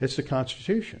 It's the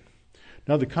Constitution.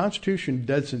 Now, the Constitution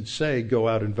doesn't say go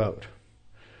out and vote,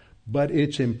 but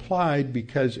it's implied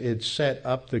because it set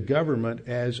up the government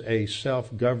as a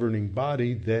self-governing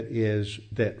body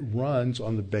that runs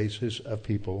on the basis of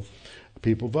people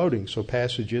voting. So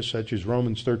passages such as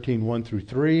Romans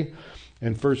 13:1-3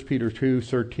 and 1 Peter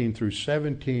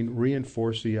 2:13-17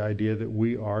 reinforce the idea that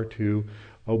we are to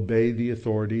obey the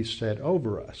authorities set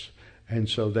over us. And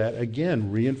so that,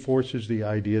 again, reinforces the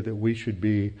idea that we should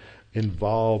be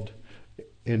involved,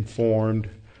 informed,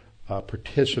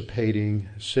 participating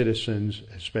citizens,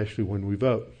 especially when we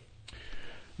vote.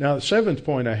 Now, the seventh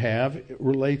point I have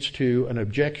relates to an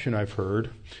objection I've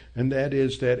heard, and that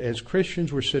is that as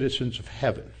Christians, we're citizens of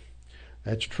heaven.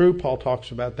 That's true. Paul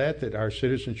talks about that our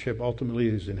citizenship ultimately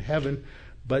is in heaven,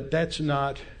 but that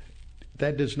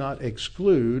does not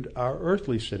exclude our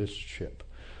earthly citizenship.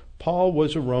 Paul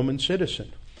was a Roman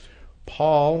citizen.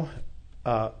 Paul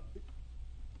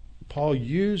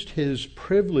used his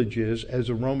privileges as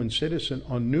a Roman citizen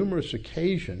on numerous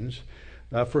occasions.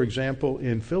 For example,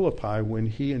 in Philippi, when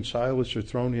he and Silas are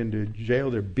thrown into jail,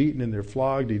 they're beaten and they're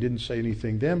flogged. He didn't say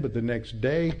anything then, but the next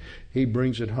day he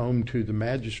brings it home to the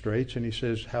magistrates and he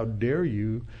says, "How dare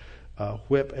you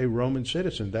whip a Roman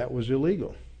citizen?" That was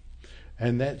illegal.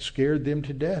 And that scared them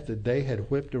to death, that they had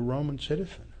whipped a Roman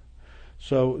citizen.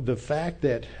 So the fact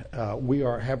that we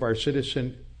have our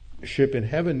citizenship in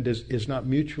heaven is not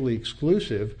mutually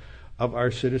exclusive of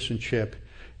our citizenship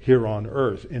here on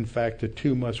earth. In fact, the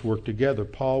two must work together.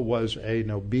 Paul was an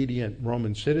obedient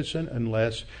Roman citizen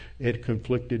unless it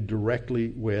conflicted directly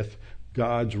with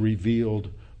God's revealed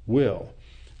will.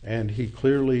 And he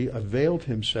clearly availed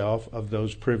himself of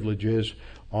those privileges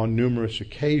on numerous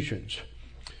occasions.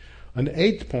 An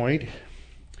eighth point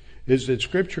is that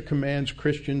Scripture commands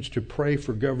Christians to pray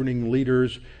for governing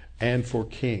leaders and for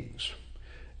kings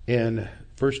in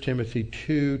 1 Timothy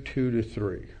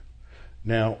 2:2-3.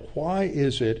 Now, why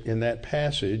is it in that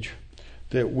passage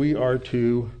that we are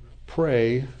to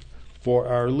pray for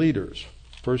our leaders?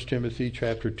 1 Timothy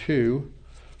chapter 2,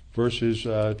 verses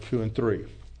 2 and 3.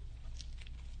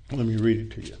 Let me read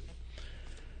it to you.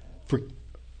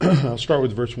 I'll start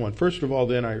with verse 1. "First of all,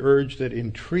 then, I urge that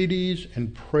entreaties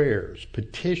and prayers,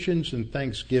 petitions and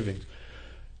thanksgivings."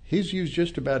 He's used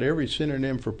just about every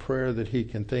synonym for prayer that he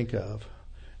can think of.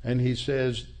 And he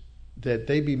says that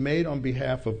they be made on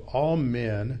behalf of all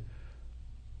men,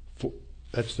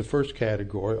 that's the first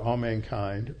category, all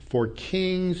mankind, for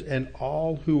kings and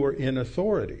all who are in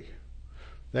authority.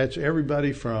 That's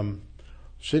everybody from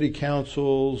city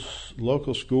councils,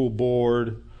 local school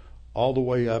board, all the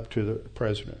way up to the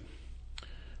president.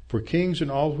 For kings and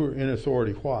all who are in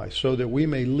authority. Why? So that we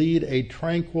may lead a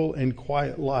tranquil and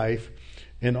quiet life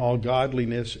in all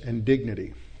godliness and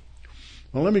dignity.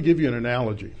 Well, let me give you an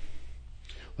analogy.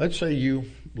 Let's say you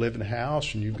live in a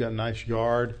house and you've got a nice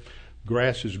yard,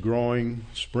 grass is growing,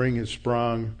 spring has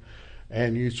sprung,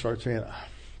 and you start saying,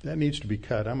 that needs to be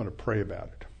cut. I'm going to pray about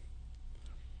it.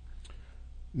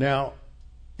 Now,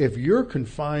 if you're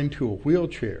confined to a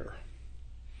wheelchair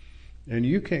and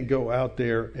you can't go out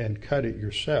there and cut it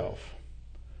yourself,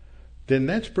 then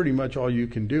that's pretty much all you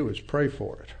can do is pray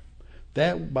for it.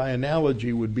 That, by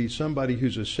analogy, would be somebody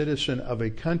who's a citizen of a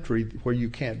country where you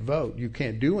can't vote. You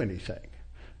can't do anything.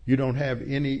 You don't have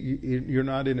any, you're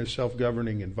not in a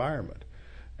self-governing environment.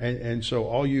 And so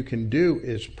all you can do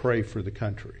is pray for the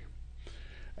country.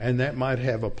 And that might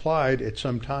have applied at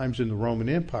some times in the Roman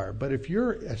Empire. But if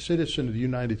you're a citizen of the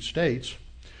United States,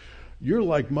 you're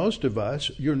like most of us.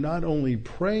 You're not only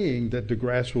praying that the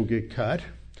grass will get cut.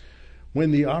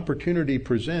 When the opportunity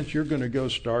presents, you're going to go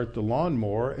start the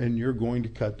lawnmower and you're going to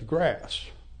cut the grass.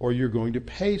 Or you're going to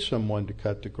pay someone to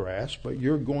cut the grass, but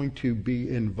you're going to be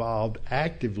involved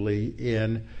actively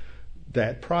in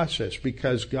that process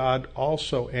because God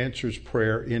also answers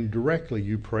prayer indirectly.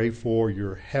 You pray for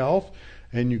your health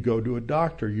and you go to a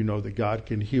doctor. You know that God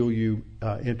can heal you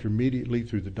intermediately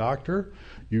through the doctor.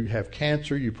 You have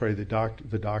cancer, you pray the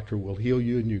doctor will heal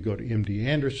you, and you go to MD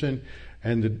Anderson.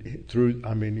 And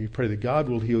you pray that God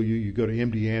will heal you. You go to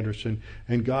MD Anderson,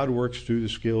 and God works through the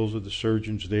skills of the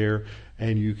surgeons there,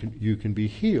 and you can be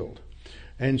healed.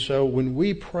 And so when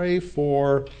we pray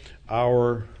for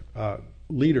our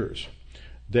leaders,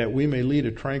 that we may lead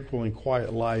a tranquil and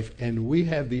quiet life, and we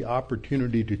have the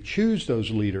opportunity to choose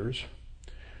those leaders,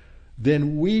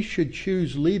 then we should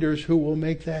choose leaders who will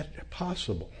make that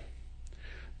possible.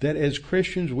 That as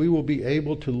Christians we will be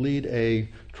able to lead a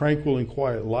tranquil and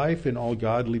quiet life in all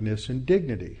godliness and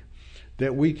dignity.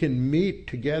 That we can meet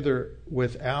together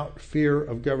without fear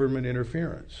of government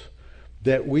interference.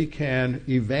 That we can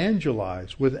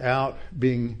evangelize without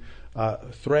being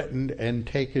threatened and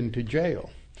taken to jail.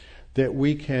 That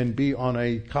we can be on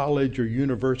a college or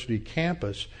university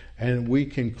campus and we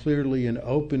can clearly and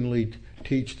openly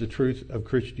teach the truth of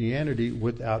Christianity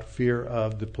without fear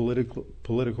of the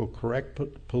political correct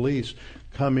police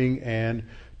coming and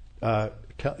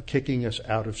kicking us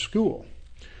out of school.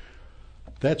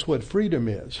 That's what freedom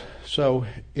is. So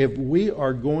if we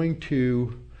are going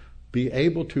to be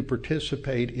able to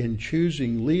participate in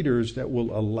choosing leaders that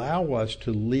will allow us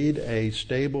to lead a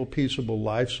stable, peaceable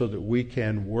life so that we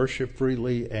can worship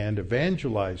freely and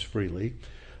evangelize freely,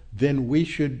 then we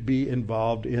should be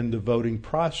involved in the voting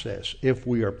process. If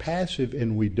we are passive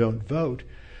and we don't vote,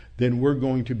 then we're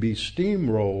going to be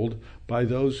steamrolled by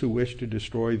those who wish to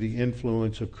destroy the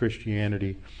influence of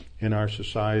Christianity in our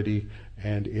society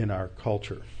and in our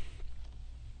culture.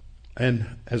 And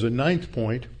as a ninth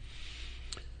point,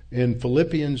 in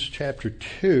Philippians chapter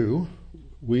 2,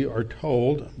 we are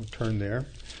told, I'm going to turn there,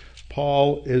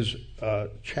 Paul is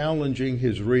challenging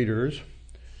his readers.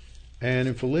 And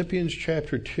in Philippians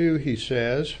chapter 2, he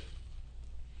says,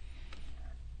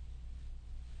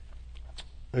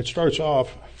 it starts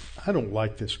off, I don't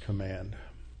like this command.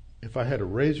 If I had a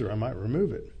razor, I might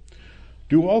remove it.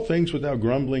 Do all things without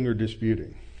grumbling or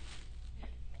disputing.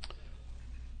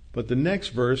 But the next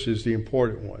verse is the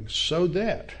important one. So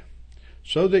that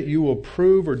you will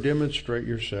prove or demonstrate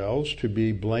yourselves to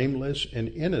be blameless and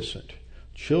innocent,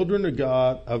 children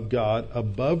of God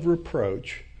above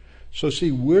reproach. So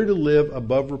see, we're to live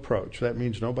above reproach. That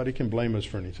means nobody can blame us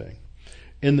for anything.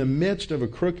 In the midst of a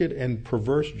crooked and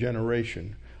perverse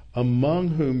generation, among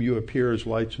whom you appear as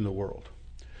lights in the world.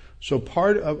 So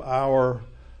part of our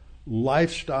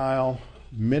lifestyle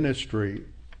ministry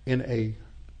in a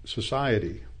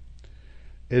society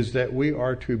is that we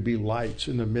are to be lights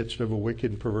in the midst of a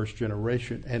wicked and perverse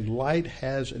generation. And light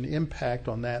has an impact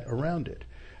on that around it.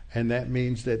 And that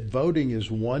means that voting is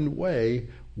one way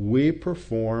we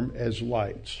perform as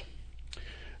lights.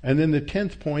 And then the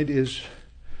 10th point is,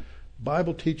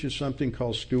 Bible teaches something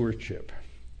called stewardship.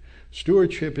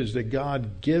 Stewardship is that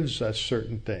God gives us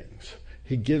certain things.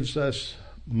 He gives us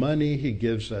money, He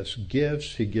gives us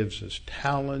gifts, He gives us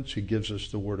talents, He gives us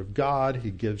the Word of God,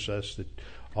 He gives us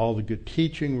all the good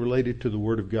teaching related to the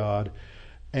Word of God.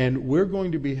 And we're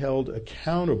going to be held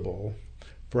accountable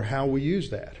for how we use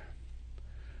that.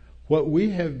 What we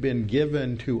have been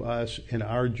given to us in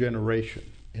our generation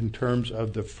in terms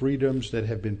of the freedoms that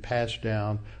have been passed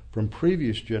down from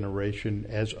previous generation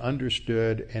as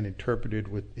understood and interpreted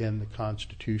within the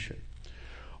Constitution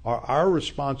are our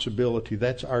responsibility.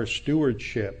 That's our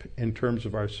stewardship in terms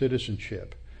of our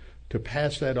citizenship, to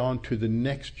pass that on to the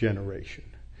next generation.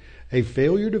 A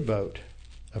failure to vote,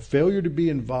 a failure to be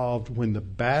involved when the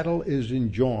battle is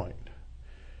enjoined,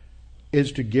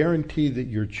 is to guarantee that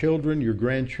your children, your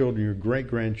grandchildren, your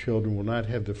great-grandchildren will not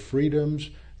have the freedoms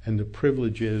and the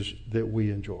privileges that we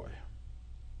enjoy.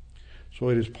 So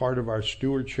it is part of our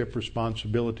stewardship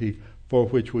responsibility for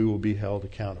which we will be held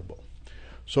accountable.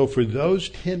 So for those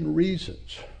 10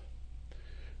 reasons,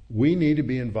 we need to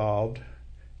be involved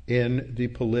in the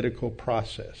political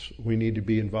process. We need to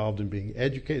be involved in being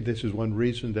educated. This is one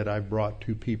reason that I brought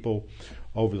 2 people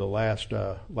over the last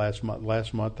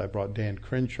month. I brought Dan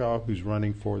Crenshaw, who's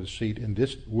running for the seat in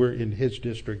this. We're in his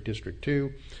district, District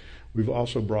 2. We've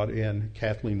also brought in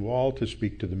Kathleen Wall to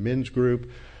speak to the men's group.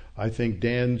 I think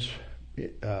Dan's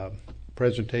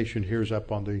presentation here is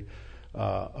up on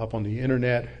the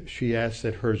internet. She asked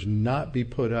that hers not be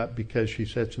put up because she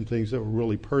said some things that were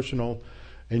really personal,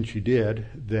 and she did,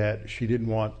 that she didn't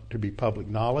want to be public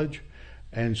knowledge.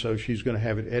 And so she's going to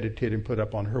have it edited and put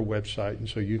up on her website, and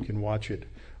so you can watch it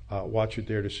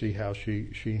there to see how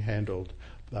she handled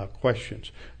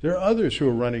questions. There are others who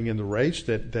are running in the race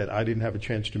that I didn't have a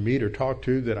chance to meet or talk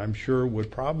to that I'm sure would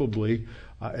probably,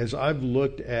 as I've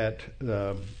looked at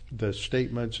the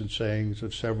statements and sayings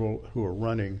of several who are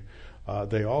running,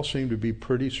 they all seem to be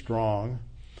pretty strong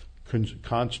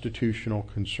constitutional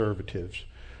conservatives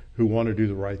who want to do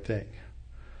the right thing.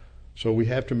 So we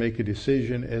have to make a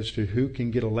decision as to who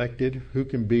can get elected, who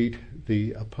can beat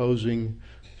the opposing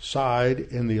side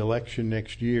in the election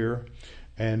next year,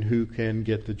 and who can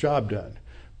get the job done.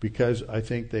 Because I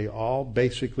think they all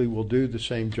basically will do the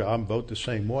same job, vote the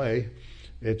same way.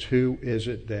 It's who is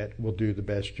it that will do the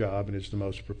best job and is the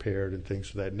most prepared and things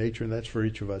of that nature. And that's for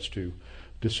each of us to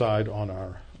decide on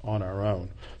our own.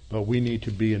 But we need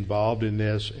to be involved in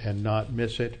this and not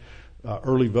miss it.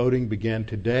 Early voting began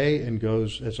today and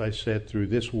goes, as I said, through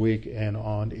this week and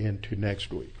on into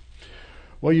next week.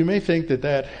 Well, you may think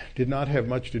that did not have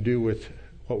much to do with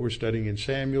what we're studying in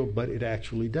Samuel, but it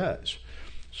actually does.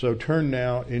 So turn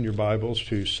now in your Bibles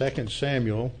to 2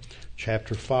 Samuel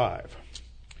chapter 5.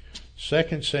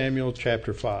 2 Samuel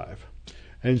chapter 5.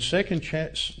 And 2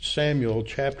 Samuel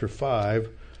chapter 5,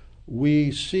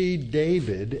 we see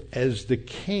David as the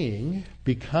king,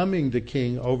 becoming the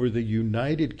king over the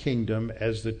united kingdom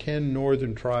as the 10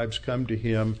 northern tribes come to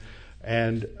him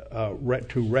and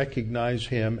to recognize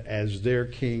him as their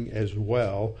king as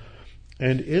well.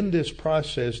 And in this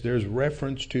process, there's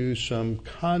reference to some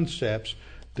concepts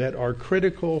that are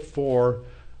critical for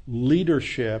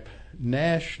leadership,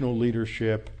 national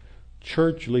leadership,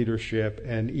 church leadership,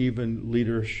 and even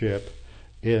leadership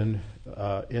in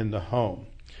the home.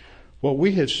 What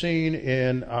we have seen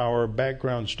in our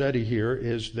background study here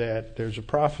is that there's a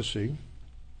prophecy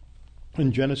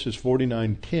in Genesis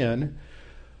 49:10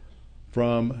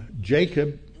 from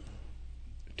Jacob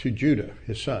to Judah,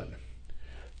 his son.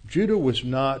 Judah was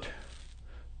not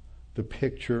the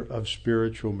picture of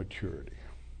spiritual maturity.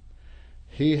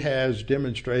 He has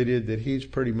demonstrated that he's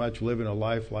pretty much living a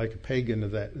life like a pagan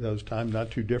of those times,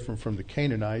 not too different from the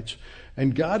Canaanites.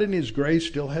 And God in his grace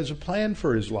still has a plan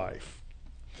for his life.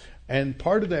 And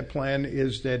part of that plan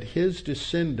is that his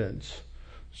descendants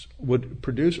would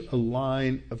produce a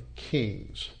line of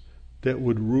kings that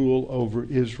would rule over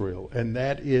Israel. And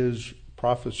that is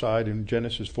prophesied in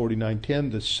Genesis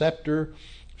 49:10. The scepter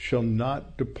shall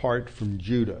not depart from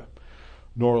Judah,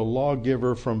 nor a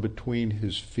lawgiver from between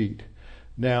his feet.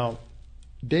 Now,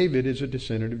 David is a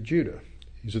descendant of Judah.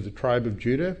 He's of the tribe of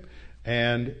Judah.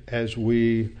 And as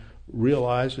we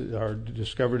realize or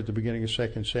discovered at the beginning of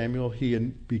 2 Samuel, he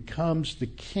becomes the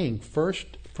king,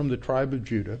 first from the tribe of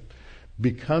Judah,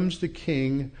 becomes the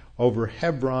king over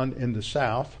Hebron in the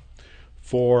south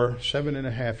for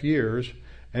 7.5 years,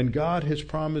 and God has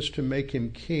promised to make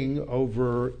him king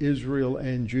over Israel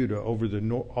and Judah, over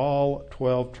all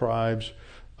 12 tribes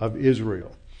of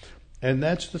Israel. And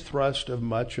that's the thrust of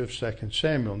much of 2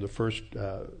 Samuel. In the first,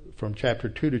 from chapter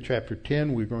 2 to chapter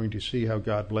 10, we're going to see how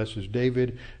God blesses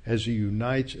David as he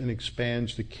unites and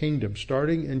expands the kingdom.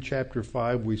 Starting in chapter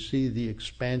 5, we see the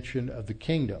expansion of the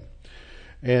kingdom.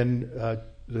 And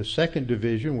the second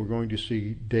division, we're going to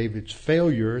see David's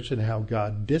failures and how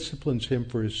God disciplines him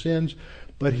for his sins,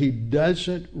 but he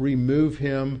doesn't remove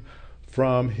him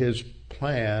from his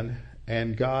plan.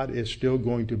 And God is still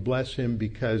going to bless him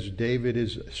because David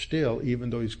is still, even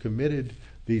though he's committed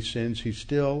these sins, he's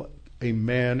still a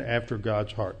man after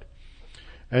God's heart.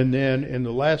 And then in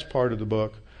the last part of the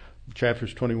book,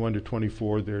 chapters 21 to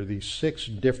 24, there are these 6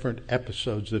 different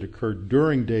episodes that occurred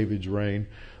during David's reign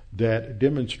that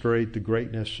demonstrate the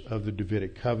greatness of the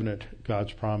Davidic covenant,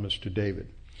 God's promise to David.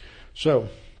 So,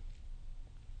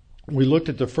 we looked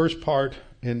at the first part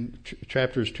in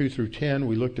chapters 2 through 10.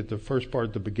 We looked at the first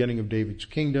part, the beginning of David's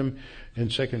kingdom, in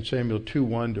 2 Samuel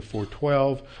 2:1 to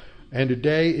 4:12. And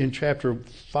today in chapter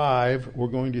 5, we're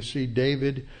going to see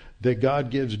that God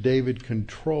gives David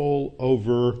control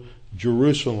over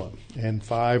Jerusalem, and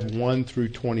 5:1 through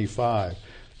 25.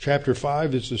 Chapter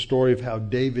 5 is the story of how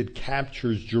David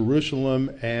captures Jerusalem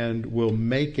and will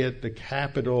make it the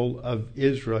capital of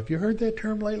Israel. Have you heard that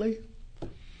term lately?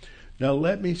 Now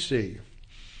let me see.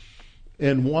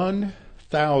 In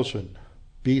 1000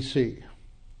 BC,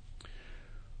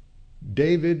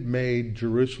 David made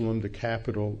Jerusalem the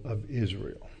capital of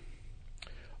Israel.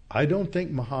 I don't think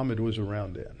Muhammad was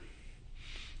around then.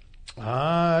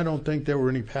 I don't think there were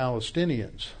any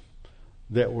Palestinians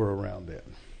that were around then.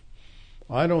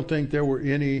 I don't think there were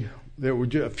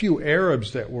a few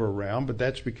Arabs that were around, but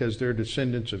that's because they're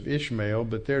descendants of Ishmael,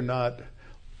 but they're not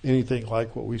anything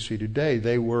like what we see today.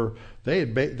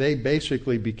 They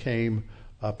basically became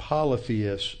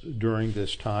polytheists during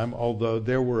this time, although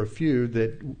there were a few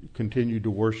that continued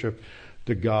to worship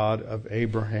the God of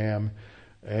Abraham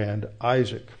and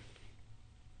Isaac.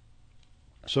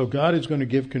 So God is going to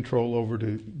give control over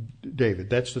to David.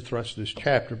 That's the thrust of this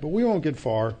chapter, but we won't get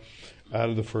far out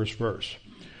of the first verse.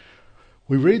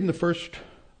 We read in the first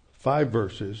 5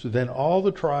 verses, then all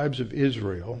the tribes of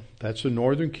Israel, that's the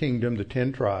northern kingdom, the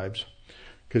 10 tribes,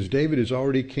 because David is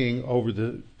already king over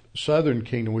the southern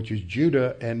kingdom, which is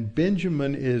Judah, and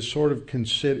Benjamin is sort of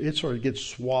gets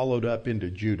swallowed up into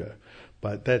Judah.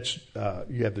 But that's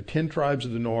you have the 10 tribes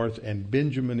of the north, and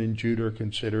Benjamin and Judah are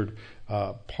considered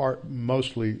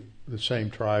mostly the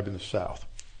same tribe in the south.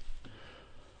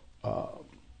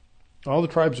 All the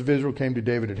tribes of Israel came to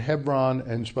David at Hebron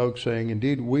and spoke, saying,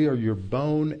 indeed, we are your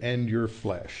bone and your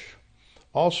flesh.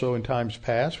 Also, in times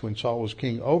past, when Saul was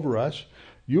king over us,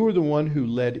 you were the one who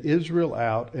led Israel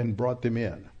out and brought them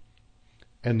in.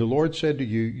 And the Lord said to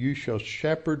you, you shall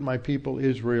shepherd my people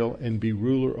Israel and be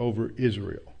ruler over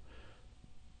Israel.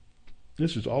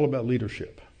 This is all about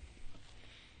leadership.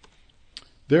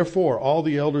 Therefore, all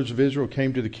the elders of Israel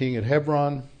came to the king at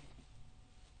Hebron,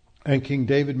 and King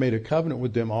David made a covenant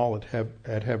with them all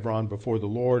at Hebron before the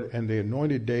Lord, and they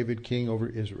anointed David king over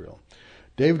Israel.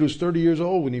 David was 30 years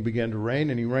old when he began to reign,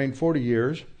 and he reigned 40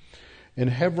 years. In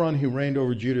Hebron he reigned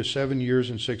over Judah 7 years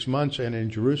and 6 months, and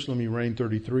in Jerusalem he reigned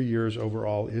 33 years over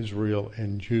all Israel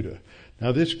and Judah.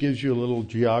 Now this gives you a little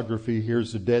geography.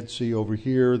 Here's the Dead Sea over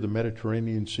here, the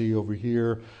Mediterranean Sea over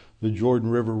here. The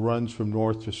Jordan River runs from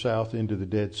north to south into the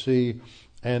Dead Sea.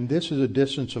 And this is a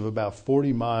distance of about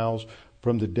 40 miles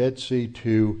from the Dead Sea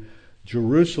to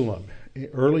Jerusalem.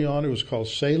 Early on it was called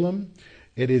Salem.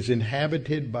 It is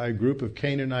inhabited by a group of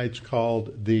Canaanites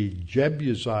called the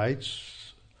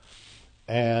Jebusites,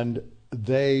 and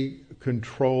they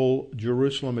control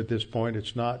Jerusalem at this point.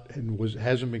 It's not and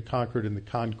hasn't been conquered in the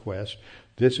conquest.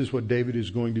 This is what David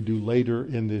is going to do later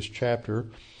in this chapter.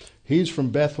 He's from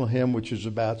Bethlehem, which is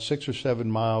about 6 or 7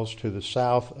 miles to the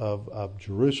south of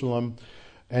Jerusalem.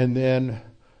 And then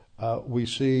we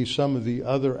see some of the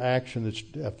other action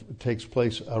that takes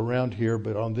place around here.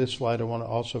 But on this slide, I want to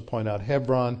also point out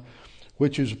Hebron,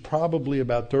 which is probably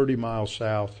about 30 miles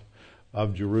south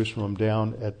of Jerusalem,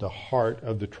 down at the heart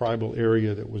of the tribal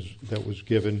area that was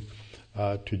given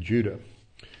to Judah.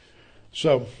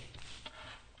 So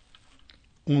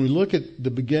when we look at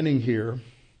the beginning here,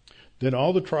 then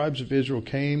all the tribes of Israel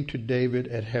came to David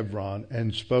at Hebron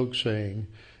and spoke, saying,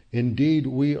 indeed,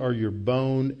 we are your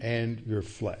bone and your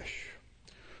flesh.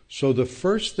 So the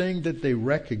first thing that they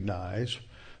recognize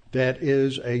that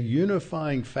is a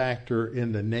unifying factor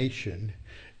in the nation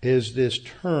is this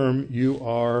term,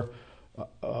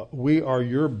 we are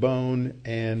your bone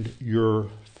and your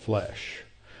flesh.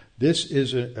 This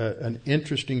is an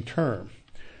interesting term.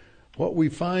 What we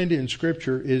find in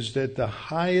Scripture is that the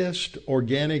highest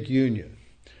organic union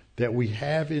that we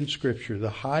have in Scripture, the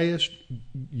highest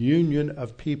union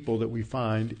of people that we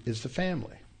find, is the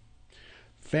family.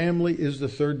 Family is the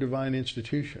third divine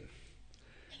institution.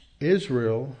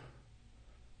 Israel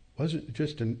wasn't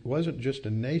just a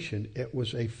nation, it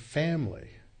was a family.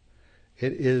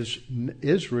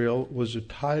 Israel was a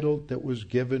title that was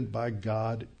given by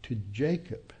God to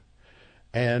Jacob.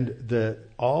 And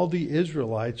all the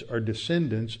Israelites are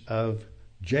descendants of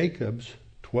Jacob's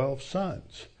 12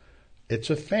 sons. It's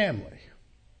a family.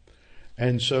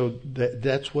 And so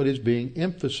that's what is being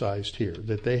emphasized here,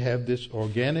 that they have this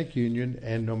organic union,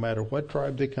 and no matter what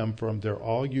tribe they come from, they're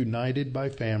all united by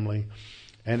family.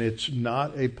 And it's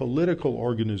not a political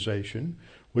organization,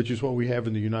 which is what we have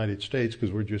in the United States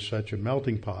because we're just such a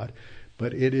melting pot,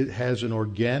 but it has an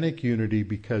organic unity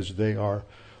because they are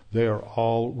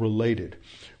all related.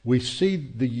 We see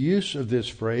the use of this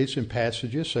phrase in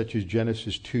passages such as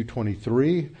Genesis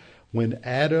 2:23, When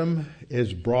Adam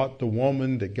is brought the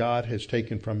woman that God has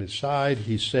taken from his side,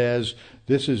 he says,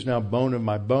 this is now bone of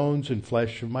my bones and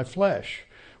flesh of my flesh.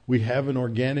 We have an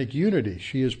organic unity.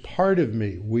 She is part of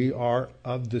me. We are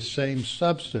of the same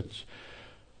substance.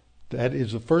 That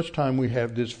is the first time we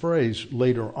have this phrase.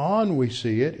 Later on, we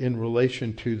see it in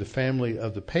relation to the family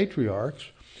of the patriarchs.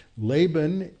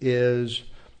 Laban is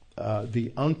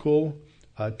the uncle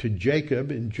to Jacob,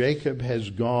 and Jacob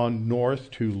has gone north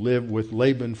to live with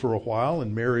Laban for a while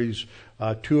and marries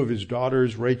two of his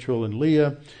daughters, Rachel and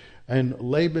Leah. And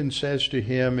Laban says to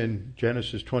him in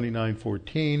Genesis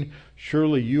 29:14,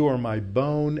 surely you are my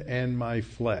bone and my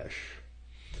flesh.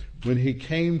 When he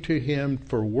came to him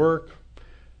for work,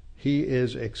 he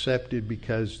is accepted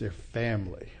because they're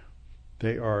family.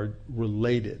 They are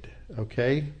related,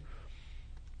 okay?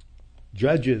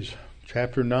 Judges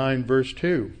chapter 9, verse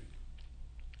 2.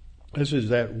 This is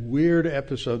that weird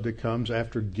episode that comes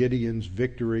after Gideon's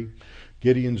victory.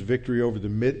 Gideon's victory over the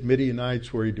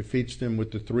Midianites, where he defeats them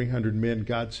with the 300 men.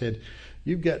 God said,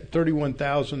 you've got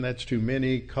 31,000, that's too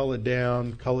many. Cull it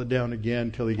down again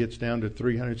until he gets down to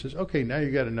 300. He says, okay, now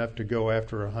you got enough to go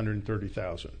after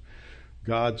 130,000.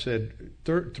 God said,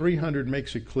 300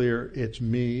 makes it clear it's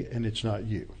me and it's not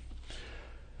you.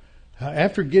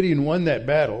 After Gideon won that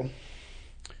battle,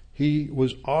 he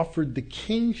was offered the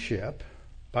kingship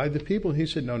by the people. He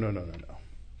said, no.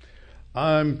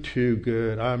 I'm too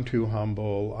good. I'm too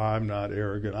humble. I'm not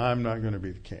arrogant. I'm not going to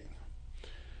be the king.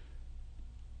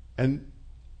 And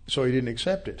so he didn't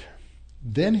accept it.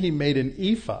 Then he made an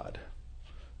ephod.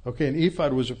 Okay, an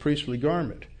ephod was a priestly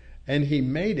garment. And he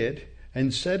made it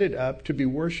and set it up to be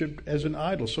worshipped as an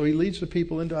idol. So he leads the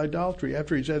people into idolatry.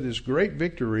 After he's had this great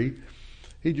victory,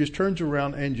 he just turns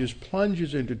around and just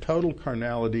plunges into total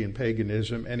carnality and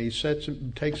paganism, and he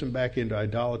takes them back into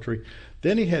idolatry.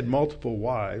 Then he had multiple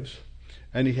wives,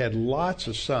 and he had lots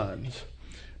of sons,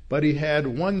 but he had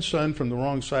one son from the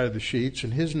wrong side of the sheets,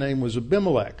 and his name was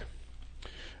Abimelech.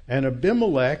 And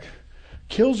Abimelech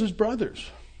kills his brothers.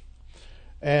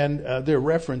 And they're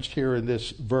referenced here in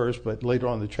this verse, but later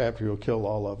on in the chapter he'll kill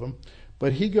all of them.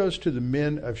 But he goes to the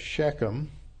men of Shechem,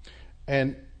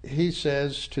 and he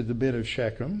says to the men of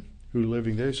Shechem, who are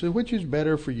living there, he says, which is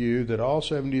better for you that all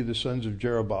 70 of the sons of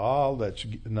Jerubbaal, that's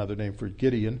another name for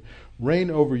Gideon,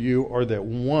 reign over you, or that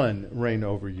one reign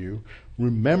over you?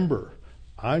 Remember,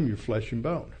 I'm your flesh and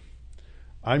bone.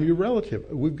 I'm your relative.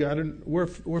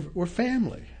 We're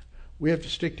family. We have to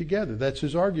stick together. That's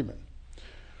his argument.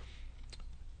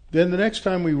 Then the next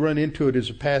time we run into it is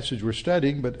a passage we're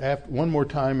studying, but one more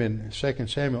time in 2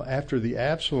 Samuel, after the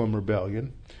Absalom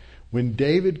rebellion, when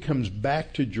David comes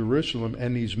back to Jerusalem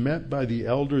and he's met by the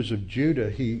elders of Judah,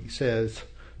 he says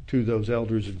to those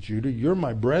elders of Judah, you're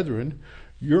my brethren,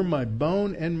 you're my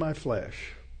bone and my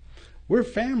flesh. We're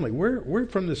family, we're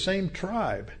from the same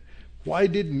tribe. Why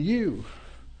didn't you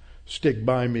stick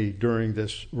by me during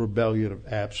this rebellion of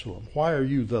Absalom? Why are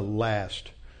you the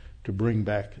last to bring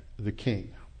back the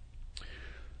king?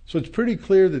 So it's pretty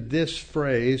clear that this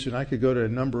phrase, and I could go to a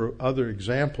number of other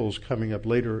examples coming up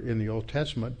later in the Old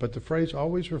Testament, but the phrase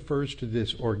always refers to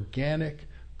this organic,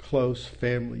 close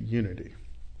family unity.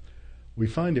 We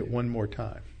find it one more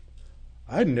time.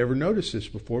 I'd never noticed this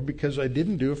before because I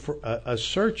didn't do a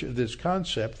search of this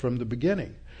concept from the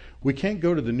beginning. We can't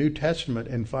go to the New Testament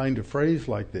and find a phrase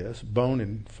like this,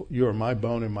 you are my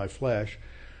bone and my flesh,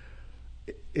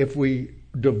 if we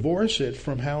divorce it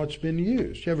from how it's been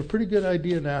used. You have a pretty good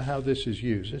idea now how this is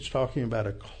used. It's talking about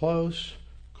a close,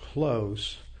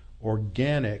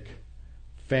 organic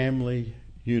family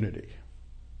unity.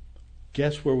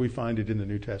 Guess where we find it in the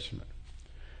New Testament?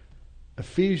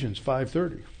 Ephesians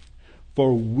 5:30.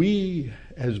 For we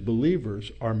as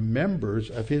believers are members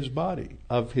of his body,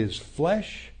 of his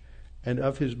flesh and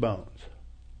of his bones.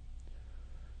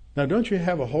 Now, don't you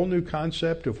have a whole new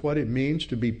concept of what it means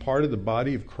to be part of the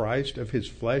body of Christ, of his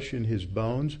flesh and his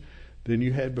bones, than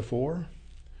you had before?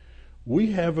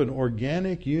 We have an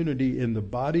organic unity in the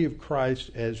body of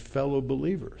Christ as fellow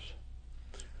believers.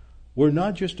 We're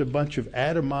not just a bunch of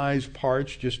atomized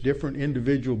parts, just different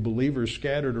individual believers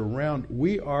scattered around.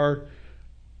 We are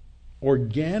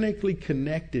organically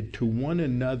connected to one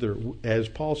another. As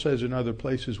Paul says in other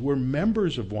places, we're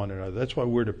members of one another. That's why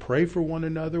we're to pray for one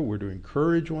another, we're to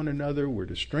encourage one another, we're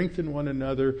to strengthen one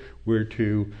another, we're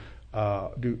to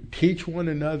teach one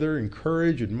another,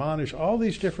 encourage, admonish. All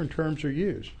these different terms are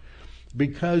used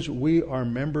because we are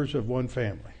members of one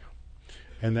family,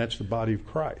 and that's the body of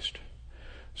Christ.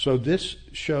 So this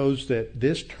shows that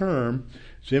this term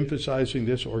is emphasizing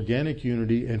this organic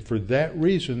unity, and for that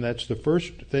reason, that's the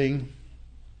first thing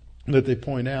that they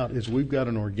point out is we've got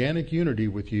an organic unity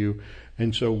with you,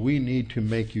 and so we need to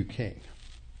make you king.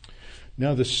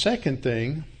 Now, the second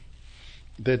thing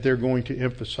that they're going to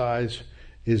emphasize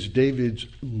is David's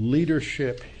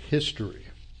leadership history.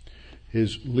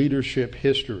 His leadership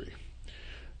history.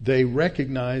 They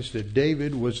recognize that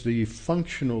David was the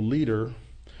functional leader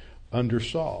under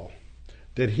Saul,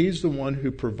 that he's the one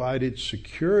who provided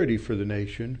security for the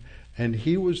nation, and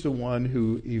he was the one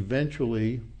who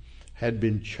eventually had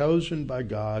been chosen by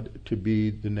God to be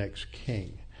the next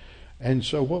king. And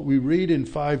so what we read in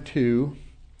 5:2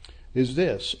 is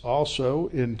this: also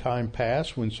in time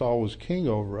past, when Saul was king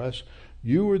over us,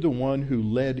 you were the one who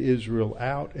led Israel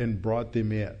out and brought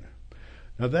them in.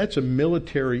 Now that's a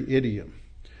military idiom,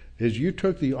 is you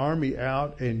took the army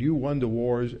out and you won the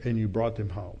wars and you brought them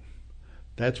home.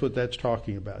 That's what that's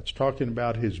talking about. It's talking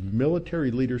about his military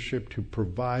leadership to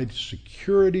provide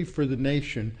security for the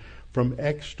nation from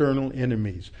external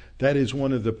enemies. That is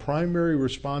one of the primary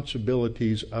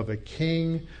responsibilities of a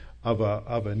king, of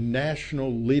a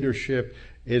national leadership,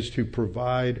 is to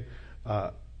provide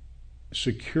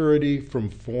security from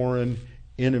foreign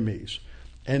enemies.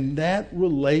 And that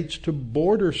relates to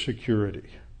border security,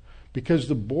 because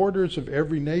the borders of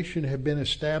every nation have been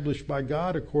established by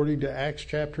God according to Acts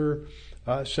chapter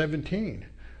 17.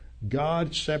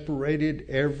 God separated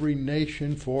every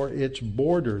nation for its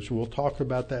borders. We'll talk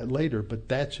about that later, but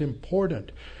that's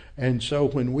important. And so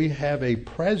when we have a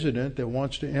president that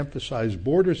wants to emphasize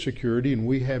border security and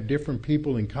we have different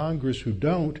people in Congress who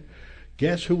don't,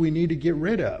 guess who we need to get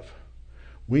rid of?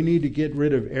 We need to get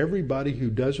rid of everybody who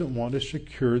doesn't want to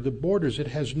secure the borders. It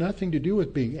has nothing to do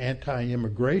with being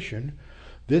anti-immigration.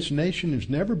 This nation has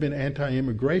never been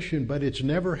anti-immigration, but it's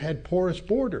never had porous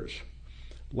borders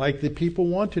like the people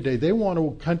want today. They want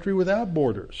a country without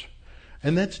borders.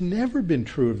 And that's never been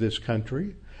true of this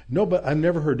country. No, but I've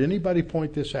never heard anybody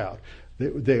point this out.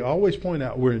 They always point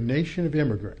out we're a nation of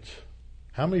immigrants.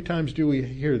 How many times do we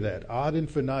hear that? Ad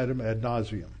infinitum, ad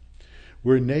nauseum.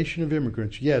 We're a nation of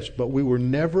immigrants, yes, but we were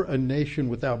never a nation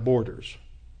without borders.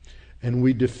 And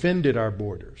we defended our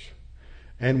borders.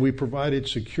 And we provided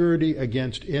security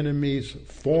against enemies,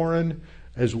 foreign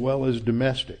as well as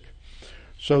domestic.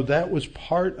 So that was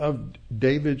part of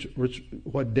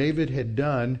what David had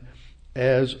done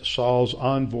as Saul's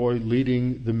envoy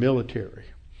leading the military.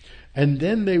 And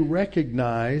then they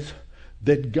recognize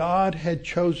that God had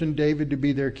chosen David to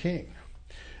be their king.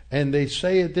 And they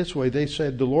say it this way. They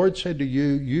said, the Lord said to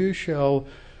you, you shall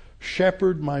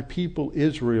shepherd my people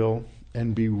Israel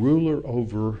and be ruler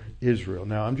over Israel.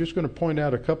 Now, I'm just going to point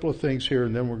out a couple of things here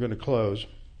and then we're going to close.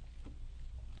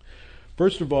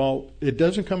 First of all, it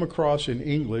doesn't come across in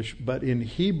English, but in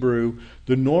Hebrew,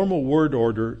 the normal word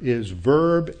order is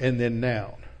verb and then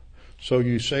noun. So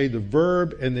you say the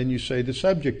verb and then you say the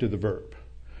subject of the verb.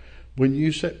 When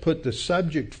you put the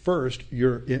subject first,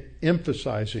 you're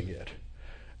emphasizing it.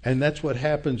 And that's what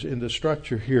happens in the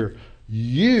structure here.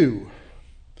 You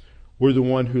were the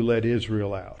one who led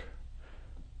Israel out.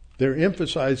 They're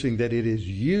emphasizing that it is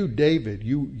you, David.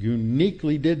 You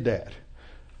uniquely did that.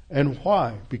 And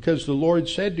why? Because the Lord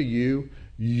said to you,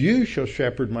 you shall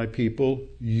shepherd my people,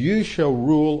 you shall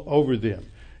rule over them.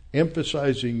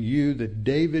 Emphasizing you, that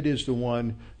David is the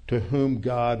one to whom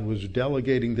God was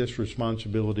delegating this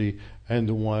responsibility and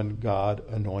the one God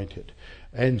anointed.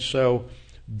 And so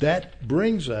that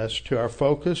brings us to our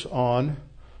focus on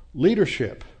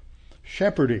leadership,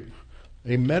 shepherding,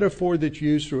 a metaphor that's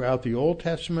used throughout the Old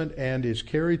Testament and is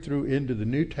carried through into the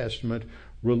New Testament,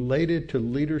 related to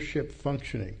leadership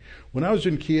functioning. When I was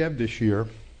in Kiev this year,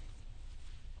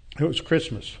 it was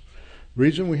Christmas. The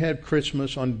reason we had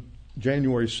Christmas on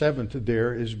January 7th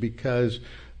there is because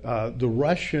the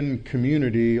Russian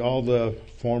community, all the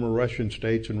former Russian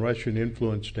states and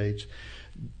Russian-influenced states,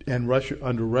 and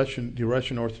the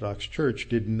Russian Orthodox Church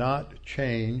did not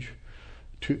change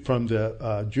from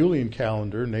the Julian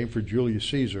calendar, named for Julius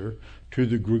Caesar, to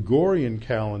the Gregorian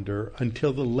calendar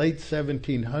until the late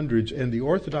 1700s, and the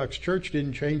Orthodox Church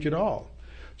didn't change at all.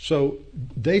 So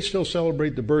they still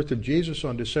celebrate the birth of Jesus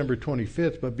on December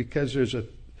 25th, but because there's a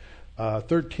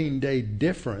 13-day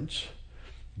difference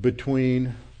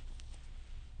between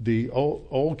the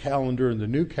old calendar and the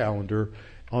new calendar,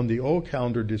 on the old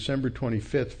calendar, December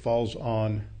 25th falls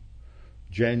on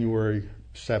January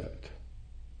 7th.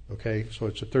 Okay, so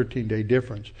it's a 13-day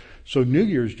difference. So New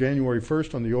Year's, January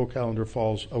 1st on the old calendar,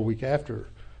 falls a week after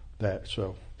that.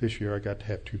 So this year I got to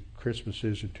have 2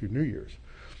 Christmases and 2 New Years.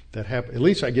 That happen. At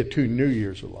least I get 2 New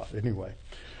Years a lot anyway.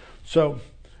 So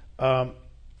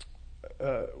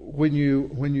when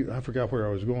you I forgot where I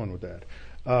was going with that.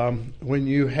 When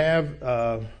you have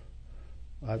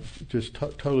I've just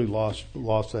totally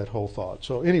lost that whole thought.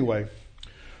 So anyway,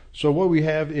 so what we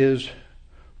have is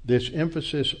this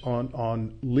emphasis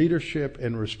on leadership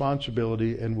and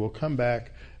responsibility, and we'll come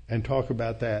back and talk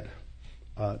about that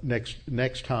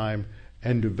next time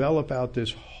and develop out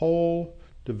this whole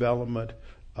development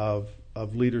of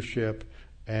leadership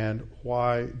and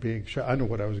why being. I know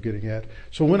what I was getting at.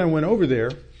 So when I went over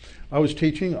there, I was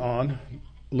teaching on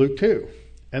Luke 2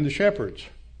 and the shepherds.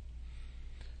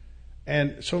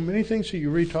 And so many things that you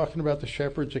read talking about the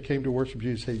shepherds that came to worship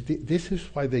Jesus, say this is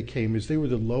why they came, is they were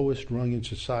the lowest rung in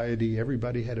society.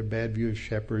 Everybody had a bad view of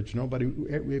shepherds.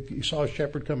 If you saw a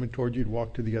shepherd coming toward you, you'd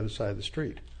walk to the other side of the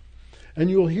street. And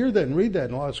you'll hear that and read that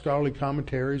in a lot of scholarly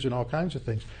commentaries and all kinds of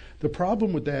things. The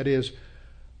problem with that is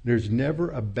there's never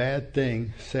a bad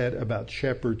thing said about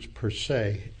shepherds per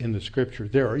se in the Scripture.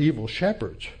 There are evil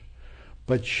shepherds,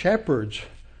 but shepherds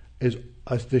is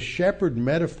the shepherd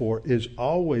metaphor is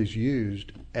always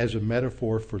used as a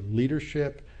metaphor for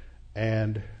leadership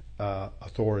and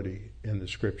authority in the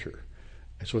Scripture.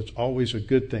 And so it's always a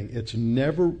good thing. It's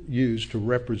never used to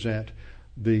represent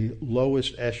the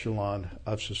lowest echelon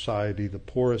of society, the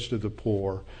poorest of the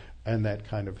poor, and that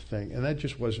kind of thing. And that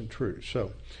just wasn't true.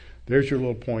 So there's your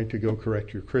little point to go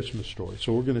correct your Christmas story.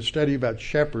 So we're going to study about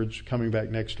shepherds coming back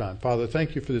next time. Father,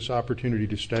 thank you for this opportunity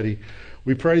to study.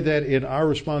 We pray that in our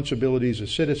responsibilities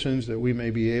as citizens that we may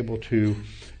be able to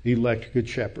elect good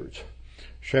shepherds,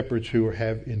 shepherds who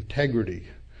have integrity,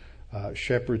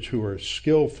 shepherds who are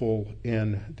skillful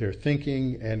in their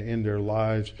thinking and in their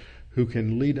lives, who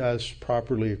can lead us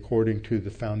properly according to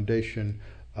the foundation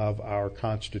of our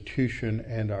Constitution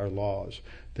and our laws,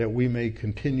 that we may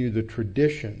continue the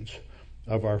traditions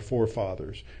of our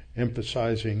forefathers,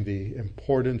 emphasizing the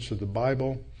importance of the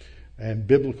Bible and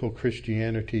biblical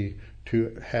Christianity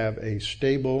to have a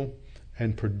stable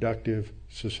and productive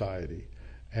society.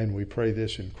 And we pray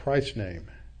this in Christ's name.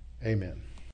 Amen.